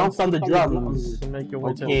 Bounce on the drums. So make your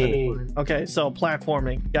way to Okay. the finish line. Okay, so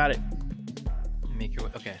platforming. Got it. Make your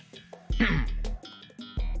way. Okay.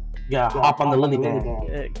 Yeah, hop on the lily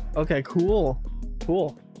pad. Okay, cool.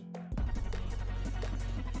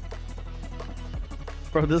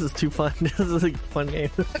 Bro, this is too fun. This is a fun game.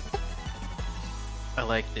 I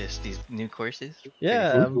like this. These new courses.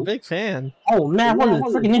 Yeah, I'm a big fan. Oh man, what is it?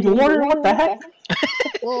 Freaking Ninja Warrior? What the heck?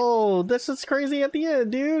 Whoa, this is crazy at the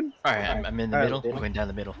end, dude. Alright, I'm in the All right. middle. I'm going down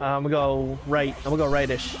the middle. I'm gonna go right. I'm gonna go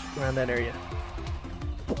rightish around that area.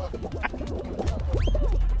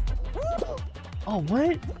 Oh,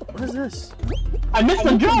 what? What is this? I missed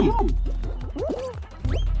the jump!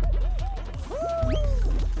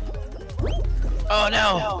 Oh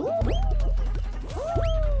no!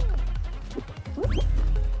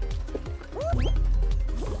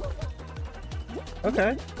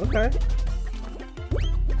 Okay.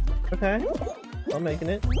 I'm making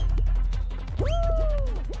it.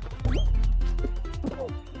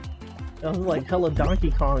 That was like hella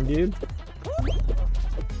Donkey Kong, dude.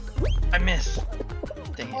 I missed.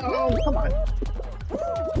 Dang it. Oh, come on.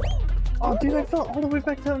 Oh, dude, I fell all the way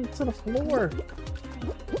back down to the floor.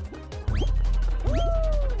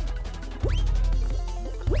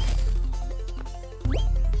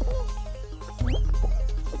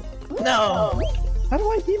 No! How do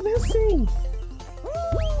I keep missing?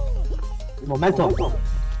 Momentum.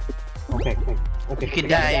 Okay. Okay. You can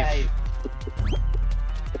dive.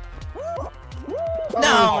 No,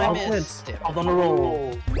 I missed. I was on the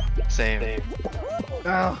roll. Same.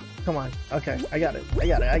 Oh, come on. Okay, I got it. I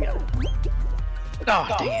got it. Oh,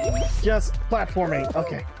 dang it. Just platforming.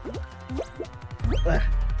 Okay.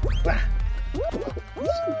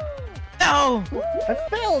 No! I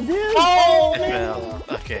fell, dude. Oh, I fell.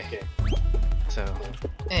 Okay. So.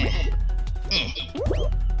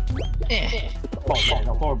 Oh,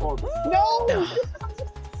 no, horrible. No. Okay.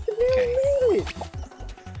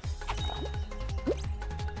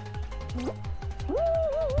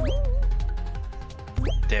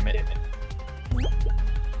 Damn it.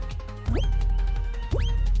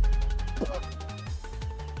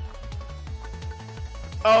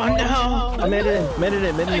 Oh no! I made it in. Made it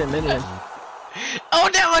in. Oh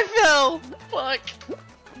no, I fell! Fuck!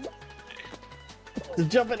 Just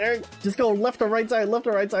jump in, Eric. Just go left or right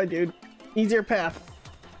side, dude. Easier path.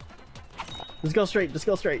 Just go straight.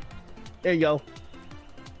 There you go.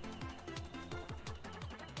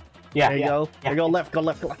 Yeah, There you go. There you go. Left. Oh,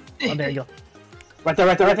 there you go. Right there.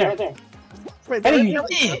 Right there. Hey.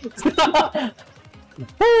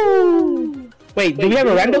 Wait, do we have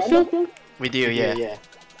a random still? We do, yeah.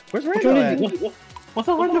 Where's Rando at? What's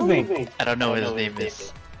the random thing? I don't know what his name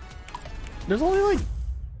is. There's only like...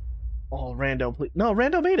 Oh, Rando, please. No,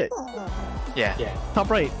 Rando made it. Yeah. Top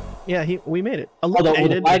right. Yeah, we made it. Oh,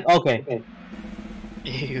 Eliminated. okay.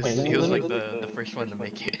 He was like the first one to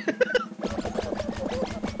make it.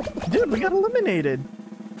 Dude, we got eliminated.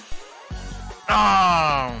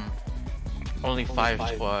 Only 5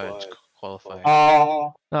 squads qualified.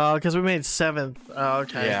 Oh. Oh, because we made 7th. Oh,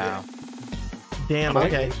 okay. Yeah. Damn,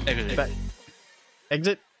 okay. Exit.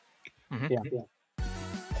 Exit? Mm-hmm. Yeah.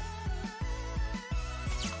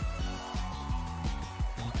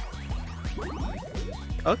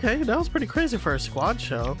 Okay, that was pretty crazy for a squad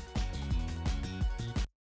show.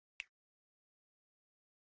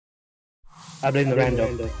 I blame the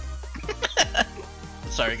random.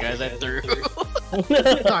 Sorry guys, I threw.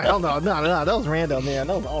 No, hell no, that was random, man.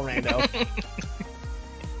 That was all random.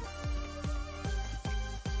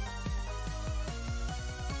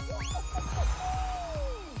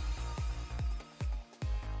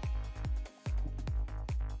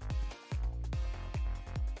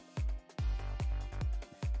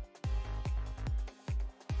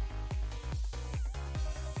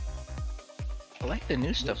 I like the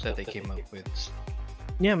new stuff that they came up with.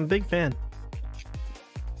 Yeah, I'm a big fan.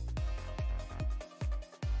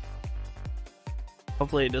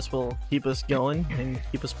 Hopefully this will keep us going and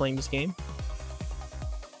keep us playing this game.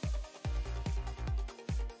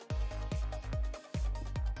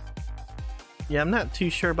 Yeah, I'm not too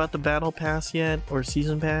sure about the battle pass yet, or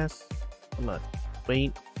season pass. I'm gonna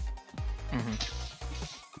wait.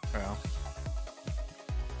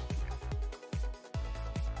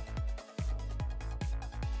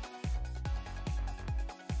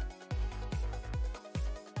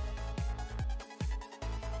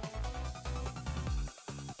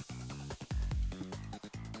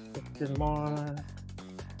 Well.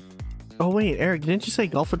 Oh wait, Eric, didn't you say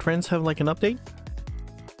Golf with Friends have like an update?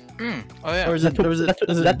 Oh yeah. Or is it a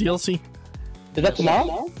DLC? Is that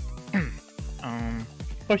tomorrow?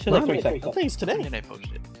 Or should I I think it's today. When did I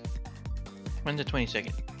post it? When's the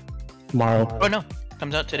 22nd? Tomorrow. Oh no,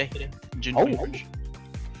 comes out today. June Oh. 21st.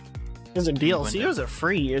 Is it DLC or is it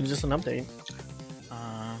free? It's just an update.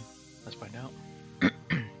 Let's find out.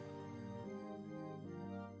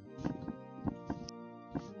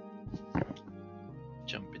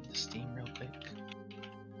 Jump into Steam real quick.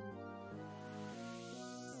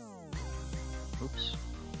 Oops,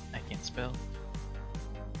 I can't spell.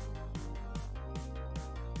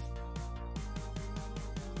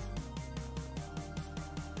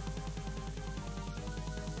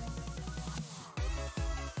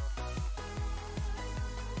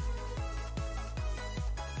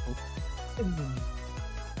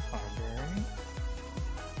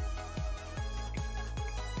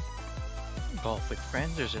 Golf with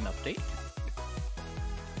Friends, there's an update.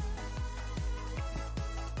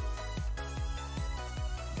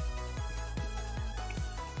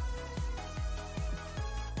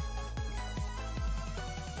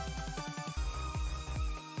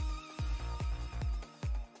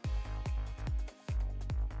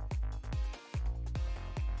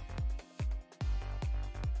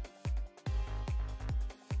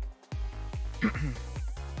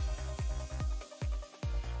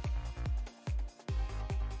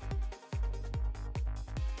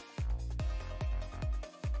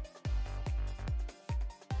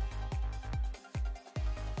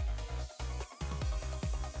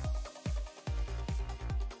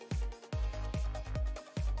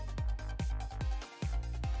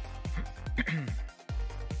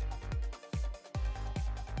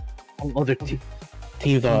 Other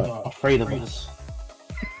teams are afraid of us.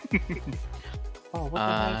 Oh, what the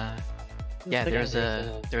heck? Yeah, there was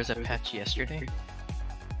a patch yesterday.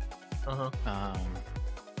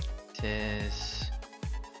 Says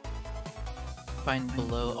find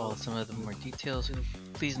below some of the more details.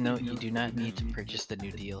 Please note you do not need to purchase the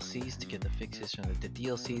new DLCs to get the fixes from the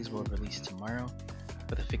DLCs will release tomorrow,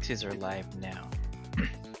 but the fixes are live now.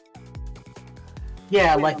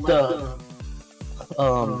 Yeah, like the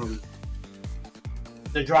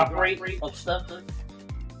drop rate of stuff.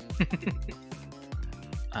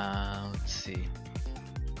 Let's see.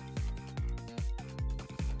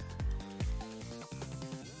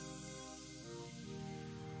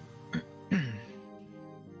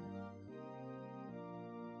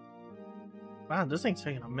 Wow, this thing's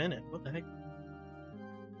taking a minute. What the heck?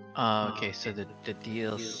 Okay, so the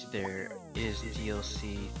DLC, there is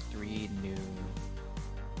DLC 3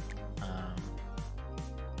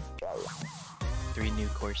 new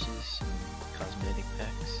courses and cosmetic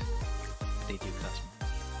packs. They do cosmetic.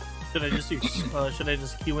 Should I just do, should I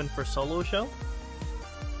just queue in for solo show?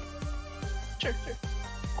 Sure.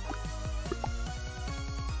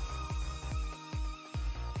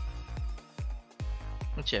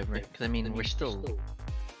 Whichever, because I mean we're still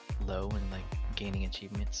low and like gaining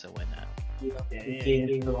achievements, so why not?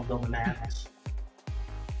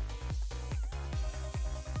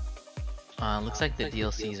 Looks like the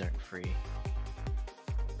DLCs aren't free.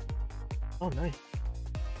 Oh, nice.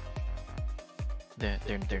 They're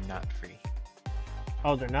not free.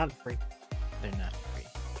 Oh, they're not free. They're not free.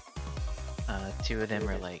 2 of them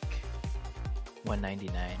are like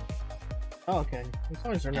 $1.99. Oh, okay. As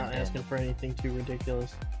long as they're not asking for anything too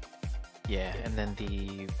ridiculous. Yeah, and then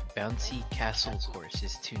the Bouncy Castle course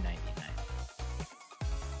is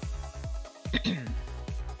 $2.99.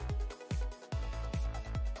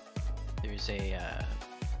 There's a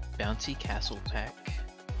Bouncy Castle pack,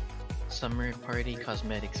 Summer Party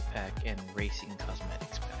Cosmetics pack, and Racing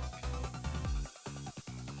Cosmetics pack.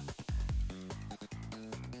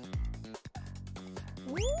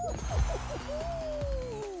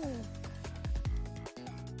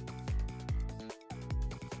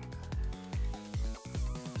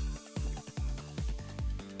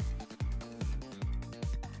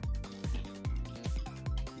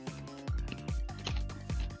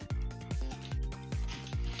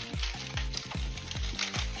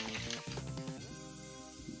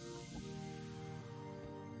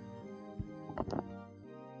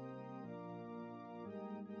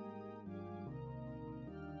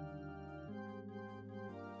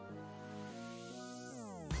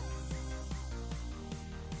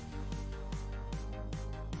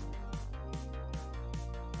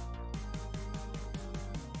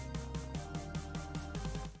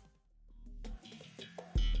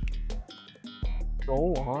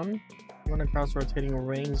 Roll on, run across rotating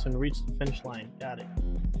rings and reach the finish line. Got it.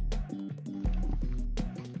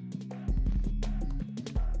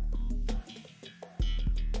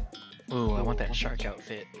 Ooh, I want that shark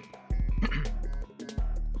outfit.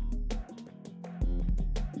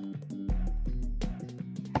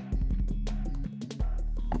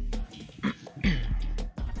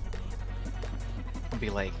 I'll be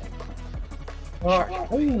like, I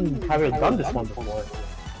haven't done this one before.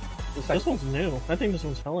 This one's new. I think this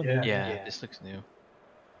one's hella new. yeah, this looks new.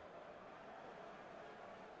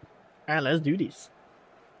 Alright, let's do this.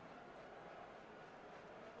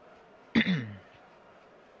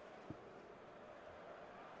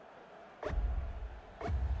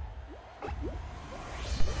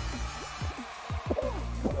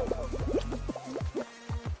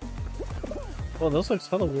 Well, this looks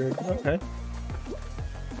hella weird. Okay.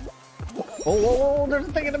 Whoa, whoa, whoa, there's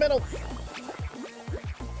a thing in the middle!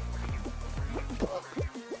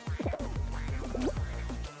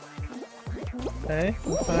 Okay,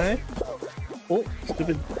 okay. Oh,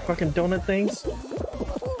 stupid fucking donut things.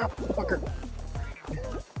 Ah, fucker.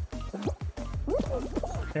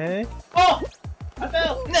 Okay. Oh! I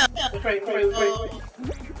fell! No! Wait.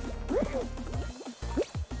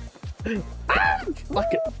 Ah!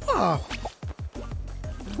 Fuck it. Ah!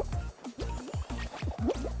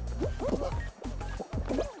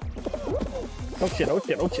 Oh shit, oh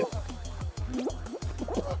shit, oh shit.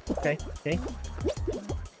 Okay, okay.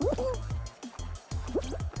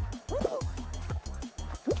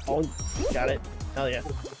 Oh, got it. Hell yeah.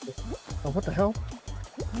 Oh, what the hell?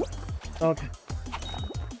 Okay.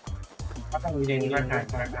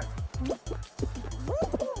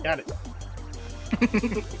 Got it.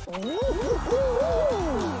 Oh,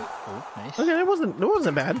 nice. Okay, that wasn't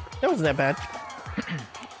bad. That wasn't that bad.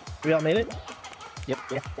 We all made it? Yep.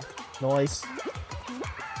 Nice.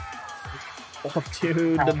 Oh,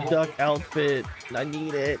 dude, the duck outfit. I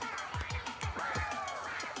need it.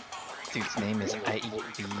 Dude's name is I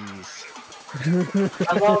Eat Bees.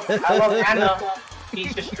 I love Anna.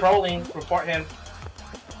 He's just trolling. Report him.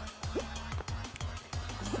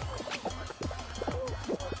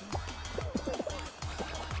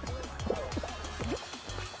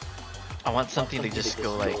 I want something to just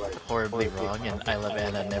go like horribly wrong, and I Love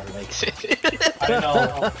Anna never makes it. I don't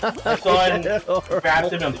know. I saw it,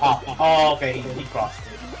 grabs him and popped. Oh, okay, he crossed it.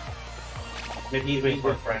 Maybe he's waiting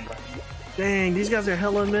for a friend. Dang, these guys are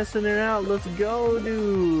hella messing it out. Let's go,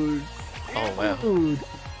 dude. Oh wow. Dude.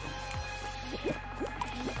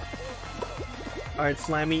 Alright,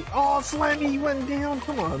 Slammy. Oh, Slammy, you went down.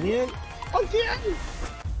 Come on, man. Again.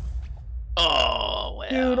 Oh wow.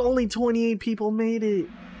 Dude, only 28 people made it.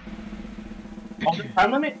 Oh, the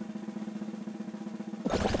time limit?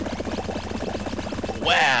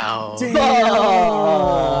 Wow. Damn.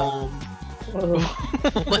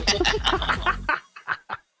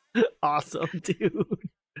 Awesome, dude.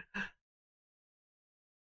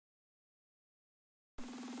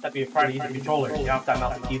 That'd be a party using controller. You have to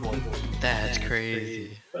mouse and keyboard. That's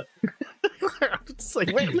crazy. It's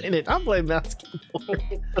like, wait a minute, I'm playing mouse keyboard.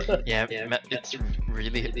 Yeah, it's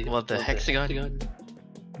really well the hexagon.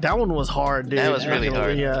 That one was hard, dude. That was really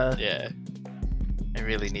hard. Yeah. Yeah. I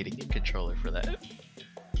really need a controller for that.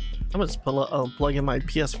 I'm gonna just plug in my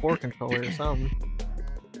PS4 controller or something.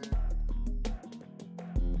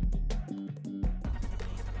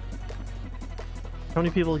 How many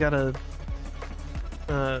people gotta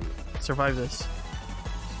survive this?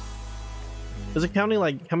 Is it counting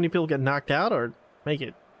like how many people get knocked out or make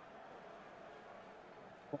it?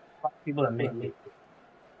 People that make it.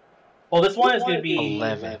 Well, this one is gonna be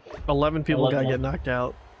 11. 11 people 11. gotta get knocked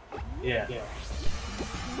out. Yeah.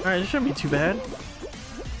 Alright, it shouldn't be too bad.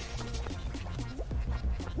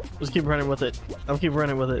 Just keep running with it. I'll keep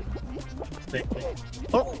running with it.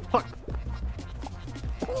 Oh, fuck.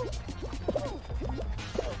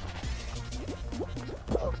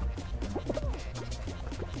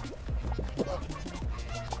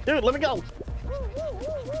 Dude, let me go.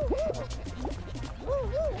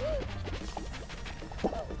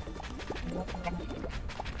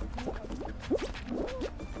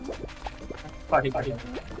 Party.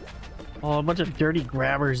 Oh, a bunch of dirty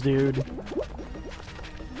grabbers, dude.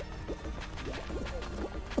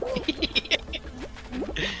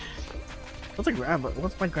 What's a grab button?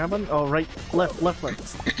 What's my grab button? Oh, right, left, left.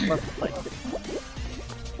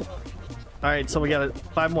 Alright, so we got it.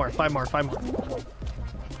 5 more. 4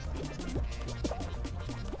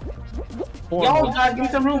 Yo, more. guys, give me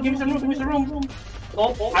some room.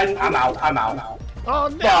 Oh, I'm out. Oh,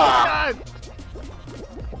 no, God!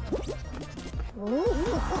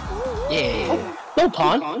 Yeah. Don't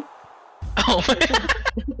taunt. Oh.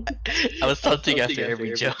 I was taunting after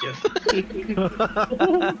every jump. Oh,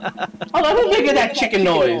 let me make that chicken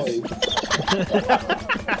noise.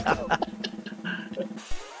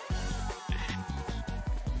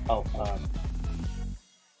 Oh,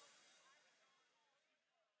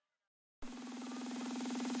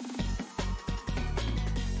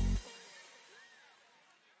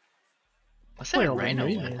 What's that Wait, rhino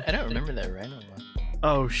wait, one? man. I don't remember that rhino one.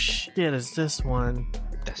 Oh shit, it's this one.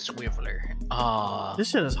 The Swiveler. Ah, This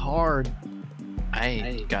shit is hard.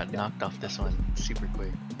 I got knocked off this one super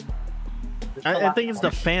quick. I think it's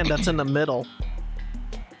the fan that's in the middle.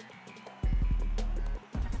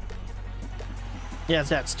 Yeah, it's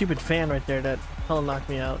that stupid fan right there that hell knocked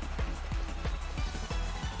me out.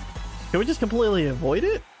 Can we just completely avoid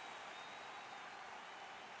it?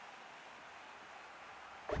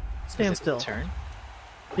 Stand still. Turn?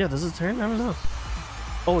 Yeah, does it turn? I don't know.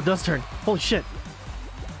 Oh, it does turn. Holy shit.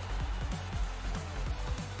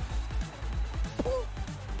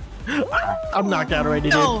 I'm knocked out already,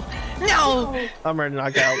 dude. No! I'm already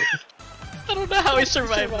knocked out. I don't know how I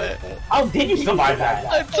survived that. how did you survive that?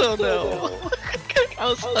 I don't know. I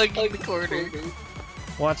was hugging the corner.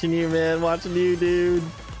 Watching you, man. Watching you, dude.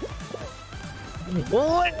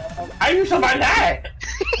 What? How you survive that?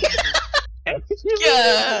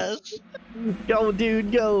 Yes! Go,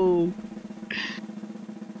 dude, go.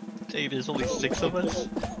 Dang, there's only 6 of us.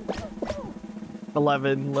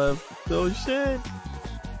 11 left. Oh shit.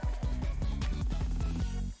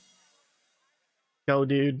 Go,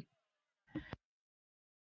 dude.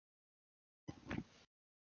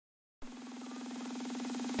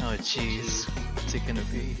 Oh jeez, what's it gonna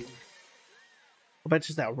be? I bet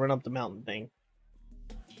you that run up the mountain thing.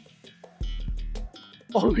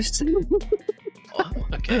 Oh shit. Oh,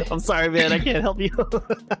 okay. I'm sorry, man. I can't help you.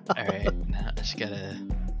 Alright, now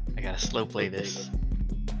I gotta slow play this.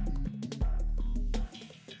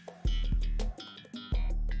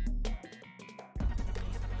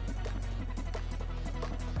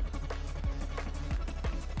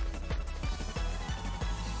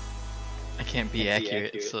 can't be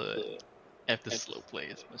accurate, so I have to slow play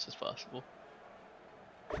as much as possible.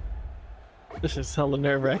 This is hella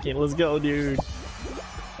nerve-wracking. Let's go, dude.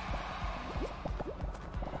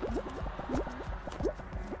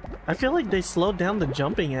 I feel like they slowed down the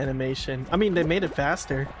jumping animation. I mean, they made it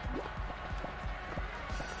faster.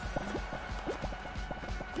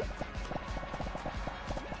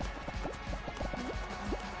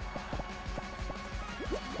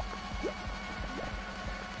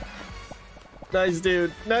 Nice,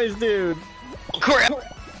 dude. Nice, dude. Crap!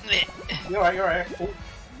 You're right.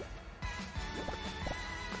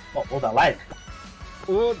 Oh, hold on, lag.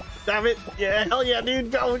 Oh, damn it. Yeah, hell yeah, dude.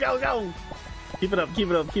 Go, go, go. Keep it up, keep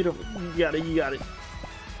it up, keep it up. You got it, you got it.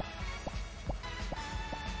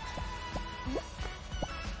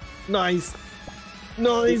 Nice.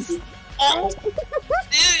 Nice. Oh!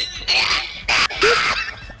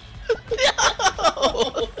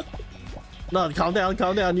 No! No, calm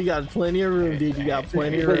down. You got plenty of room, dude. You got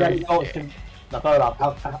plenty of room. No, cut it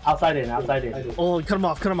off. Outside in. Oh, cut him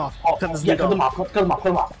off. Oh, Cut this yeah, dude off. cut him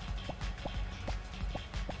off.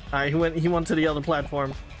 Alright, he went to the other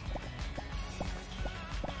platform.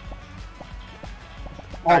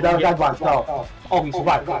 Oh, that guy by himself. Oh, he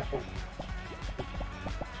survived.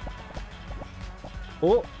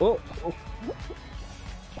 Oh.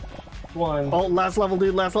 One. Oh, last level,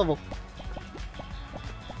 dude. Last level.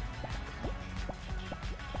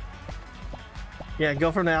 Yeah,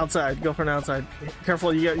 go from the outside.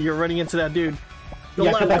 Careful, you're running into that dude. Go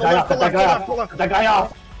left, cut that guy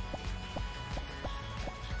off.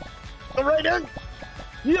 Go right in.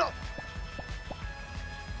 Yeah.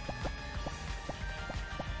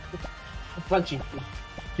 Punchy.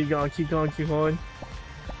 Keep going.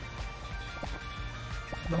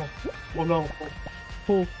 No. Oh no.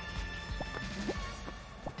 Pull.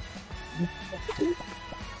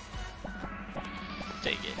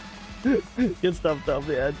 Take it. Get stuffed up,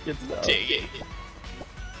 man. Get stuffed. Take it.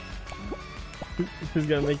 Who's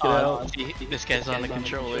gonna make it out? See, this guy's on the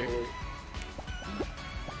controller.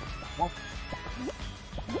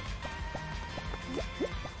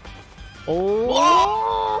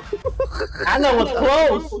 Oh! I know it's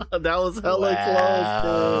close. That was hella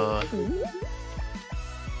close, dude.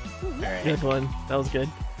 Alright. Good one. That was good.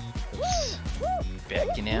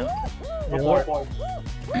 Backing out. Report.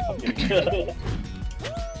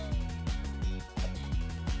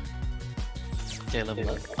 Did I level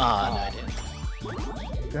up? Ah, no, I didn't.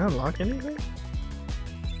 Did I unlock anything?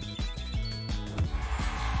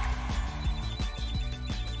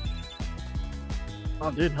 Oh,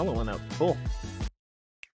 dude, hello went out. Cool.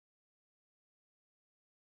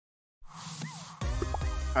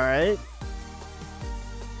 All right.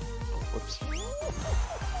 Oh, whoops.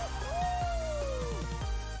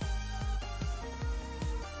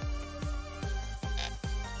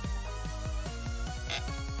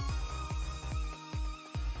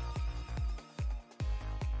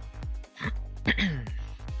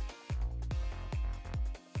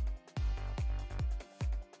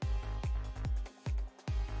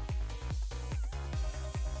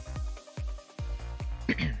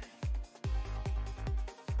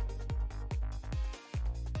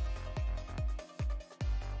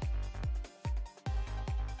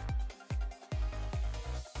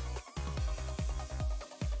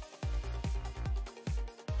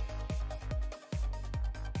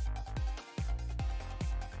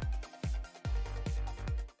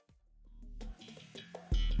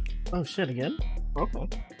 Oh shit again? Okay.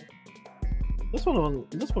 This one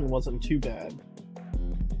wasn't too bad.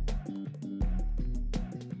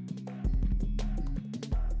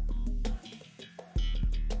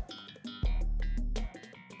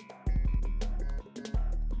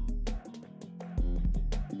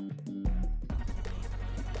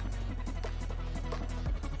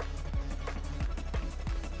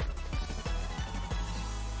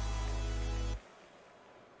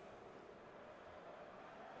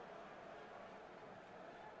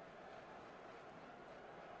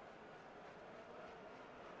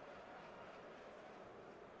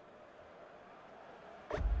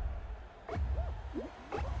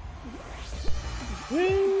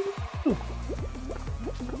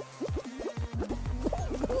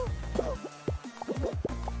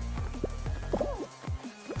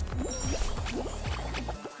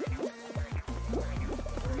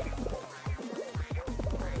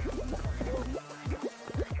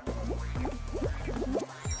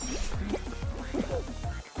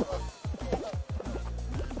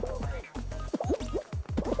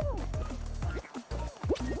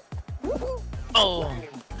 Oh!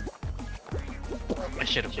 I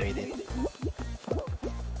should have waited.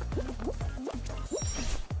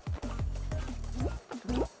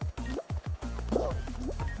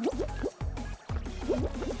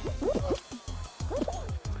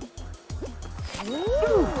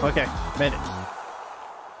 Okay, made it.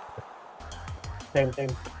 Same.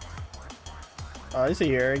 Oh, I see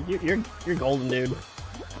you, Eric. You're golden, dude.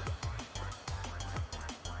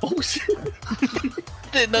 Oh shit!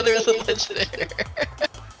 Didn't know there was a ledge there.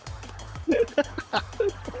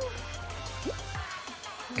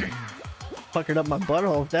 Puckered up my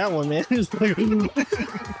butthole with that one, man. It's like,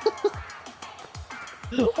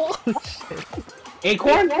 oh shit!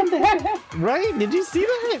 Acorn? What the heck? Right? Did you see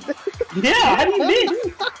that? Yeah, how do you miss?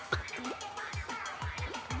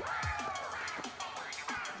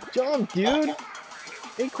 Jump, dude!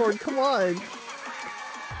 Acorn, come on!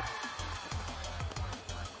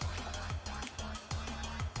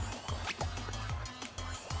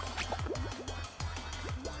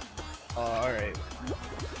 Alright.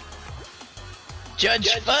 Judge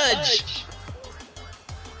Fudge!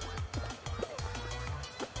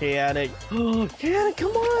 Chaotic. Oh, Chaotic,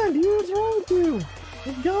 come on, dude! What's wrong with you?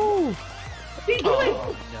 Let's go! What are you doing?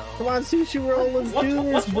 Oh, Come no. on, Sushi Roll, let's do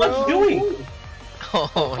this, bro! What's doing?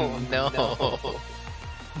 Oh, no.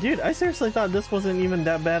 Dude, I seriously thought this wasn't even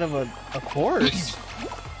that bad of a course.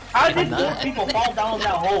 How did Not. 4 people fall down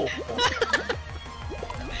that hole?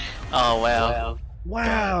 Oh, wow.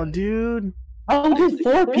 Wow, dude. How did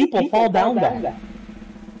 4 people fall down that?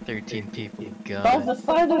 13 people. That was the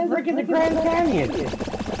God. size of freaking the Grand Canyon.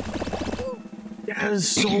 That is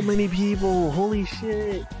so many people. Holy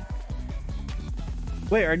shit.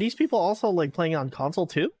 Wait, are these people also like playing on console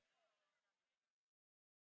too?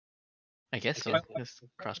 I guess so. It's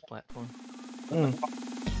cross-platform. I'm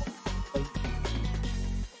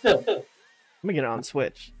gonna get it on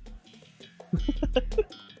Switch.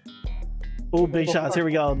 Oh, big shots. Here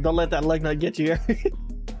we go. Don't let that leg nut get you.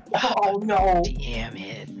 Oh no. Damn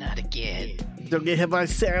it, not again. Don't get hit by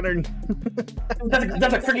Saturn.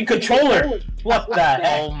 That's a freaking controller. What the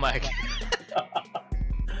heck? Oh my god.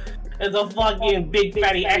 It's a fucking big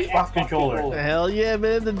fatty Xbox controller. Hell yeah,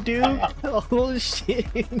 man. The Duke. Oh shit.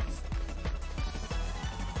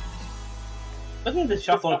 I think this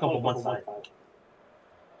shot's only come from one side.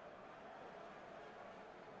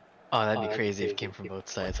 Oh, that'd be crazy if it came from both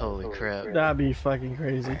sides. Holy crap. That'd be fucking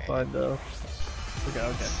crazy fun though. Okay.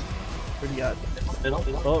 What do you got?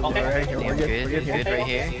 Oh, Okay. right here. We're Damn, good. We're good here. good right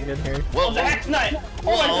here. We're good here. Oh, the X Nut!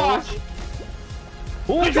 Oh my gosh!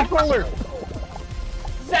 Oh, it's a controller.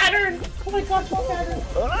 Saturn! Oh my gosh, Saturn!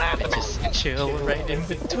 Ah! Just chill right in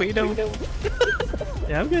between them.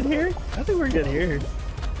 Yeah, I'm good here. I think we're good here.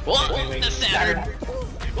 Whoa, wait. the Saturn.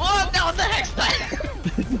 Whoa, no, the hex time.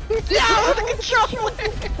 No, the controller.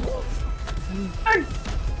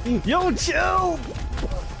 Yo, chill!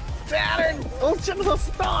 Saturn! Oh, shit, it's a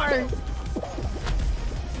star!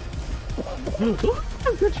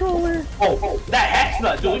 Controller! Oh, that X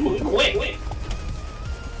Nut, dude, move quick!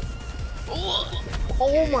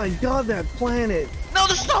 Oh my god, that planet! No,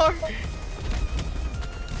 the star.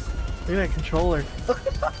 Look at that controller.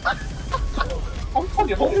 Oh,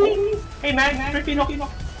 fucking hold me! Hey man, 50 no.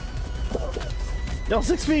 Yo,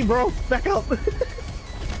 6 feet, bro! Back up!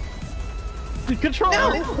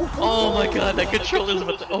 Controller! No. Oh my god, that controller's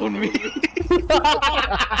about to own me.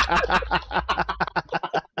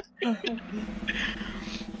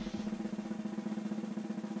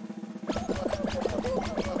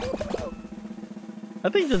 I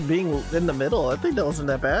think just being in the middle, I think that wasn't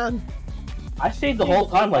that bad. I stayed the whole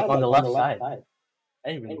time like on the left side. I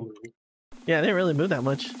didn't even move. Yeah, I didn't really move that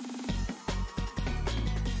much.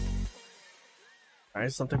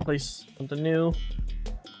 Alright, something new.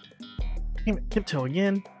 Damn it, tiptoe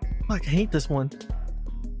again. Fuck, I hate this one.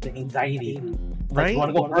 The anxiety. Right? Like, you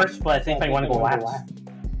want to go first, but at the same time you want to go last.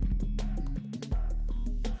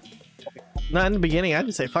 Not in the beginning, I'd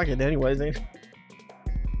just say fuck it anyways.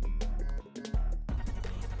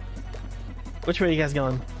 Which way are you guys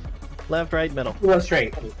going? Left, right, middle? Go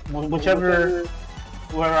straight. Whichever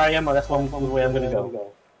where I am, that's the way I'm gonna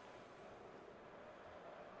go.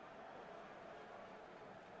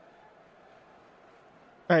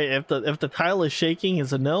 Alright, if the tile is shaking,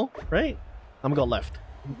 is a no, right? I'm gonna go left.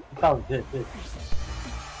 That was good.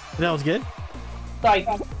 That was good? Like,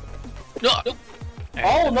 No.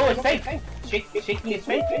 oh no, it's fake. Shaking is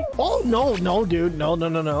fake. Oh no, dude, no.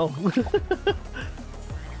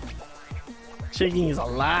 Shaking is a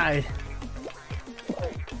lie.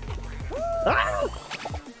 Ah!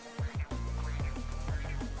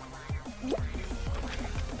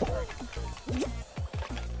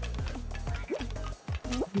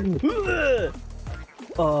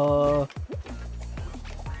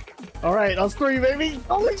 Alright, I'll screw you, baby.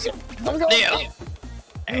 Holy shit! I'm going.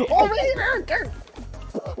 Damn. Over here!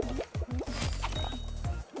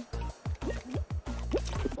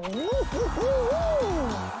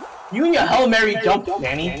 You and your Hail Mary jump,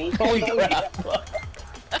 Danny. Holy crap.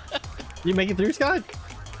 You make it through, Scott?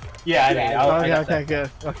 Yeah, I made it. Okay, good.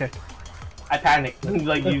 Okay. I panicked.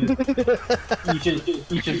 Like you should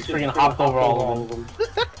freaking hopped over all of them.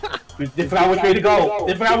 They forgot which way to go.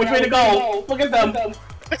 They forgot which way to go. Look at them.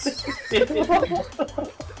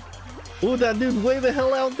 Ooh, that dude's way the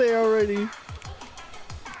hell out there already.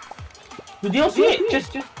 Dude, you don't see it.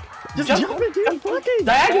 Just jump it, dude. Fucking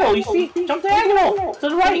diagonal. You see? Jump diagonal to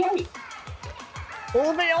the right.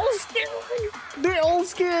 Oh, they all scared. They're all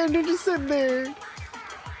scared. They're just sitting there.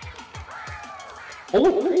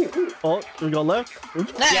 Oh, we go left.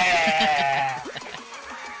 Oops. Yeah.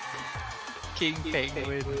 King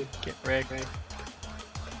Penguin, get wrecked.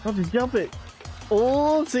 Oh, just jump it.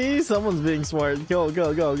 Oh, see, someone's being smart. Go,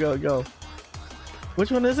 go, go, go, go.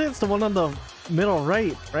 Which one is it? It's the one on the middle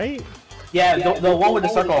right, right? Yeah, the one with the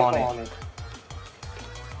circle on it.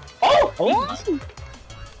 Oh! Oh!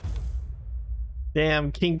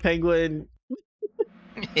 Damn, King Penguin.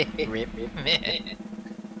 Rip.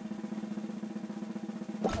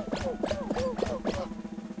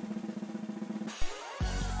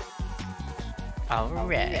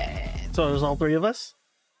 Alright. So there's all three of us?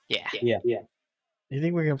 Yeah. You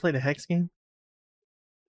think we're gonna play the hex game?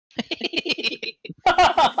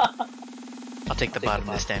 I'll take the bottom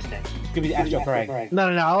this time. Give me the extra correct. No,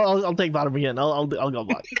 I'll take bottom again. I'll go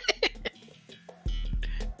bottom.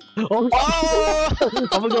 Oh!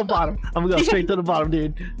 I'm gonna go bottom. I'm gonna go straight to the bottom,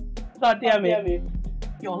 dude. God damn it.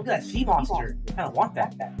 Yo, look at that sea monster. I kinda want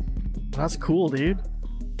that. That's cool, dude.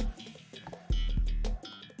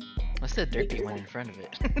 What's the derpy one in front of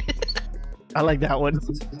it? I like that one.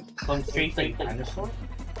 Some straight like dinosaur?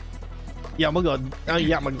 Yeah, I'm gonna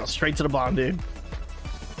go straight to the bottom, dude.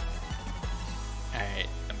 Alright,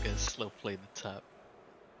 I'm gonna slow play the top.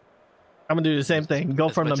 I'm gonna do the same thing. Go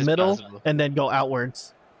As from much the as middle possible. and then go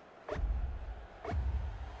outwards.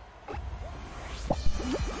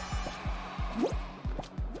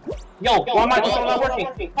 Yo, why am I not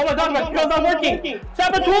working? Oh my god, my control's not working!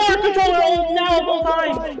 Saboteur controller now of all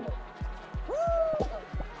time!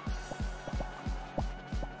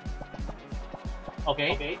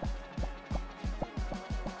 Okay.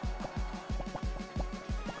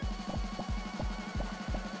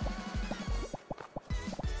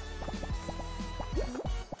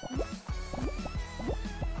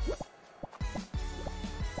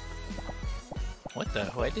 What the?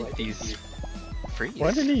 Why did these freeze?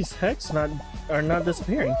 Why do these hex are not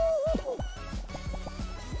disappearing?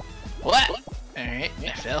 What? Alright,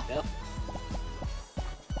 I fell.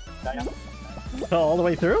 Oh, all the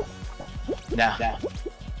way through? No.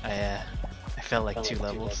 I fell like 2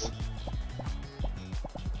 levels.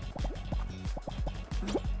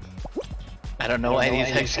 I don't know why these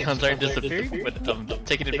hexagons aren't disappearing, but I'm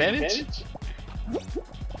taking advantage.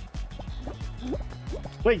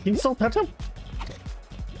 Wait, can you still touch them?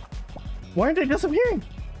 Why aren't they disappearing?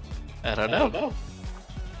 I don't know.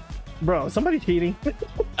 Bro, somebody cheating.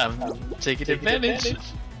 I'm taking advantage.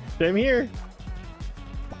 Same here.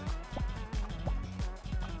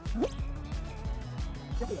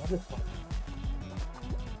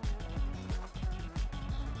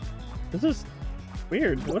 This is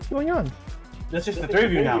weird. What's going on? There's just the three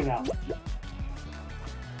of you now.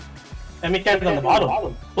 And me catch on the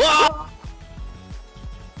bottom. Whoa!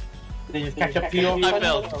 They just catch up to you.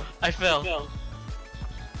 I fell.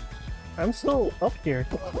 I'm still up here.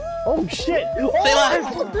 Oh shit! Stay alive!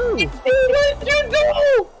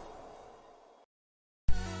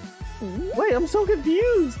 Wait, I'm so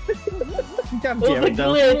confused. God damn it,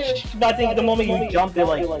 though. Glitch. But I think the moment you jumped, it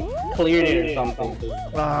like cleared it or something.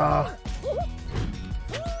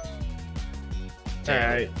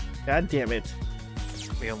 Alright. God damn it.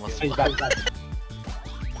 We almost He's won. back.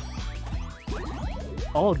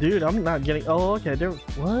 Oh, dude, I'm not getting. Oh, okay. There.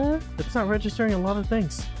 What? It's not registering a lot of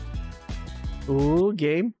things. Ooh,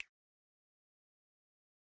 game.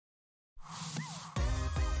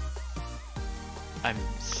 I'm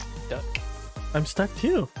stuck. I'm stuck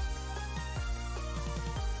too.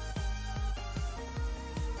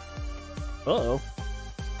 Uh-oh.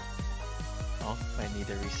 Oh, I need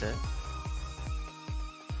a reset.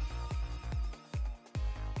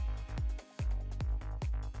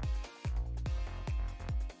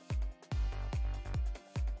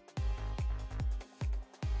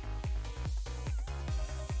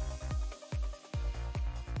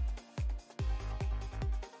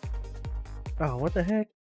 Oh, what the heck?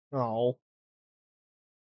 Oh.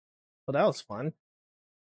 Well, that was fun.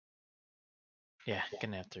 Yeah,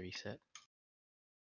 gonna have to reset.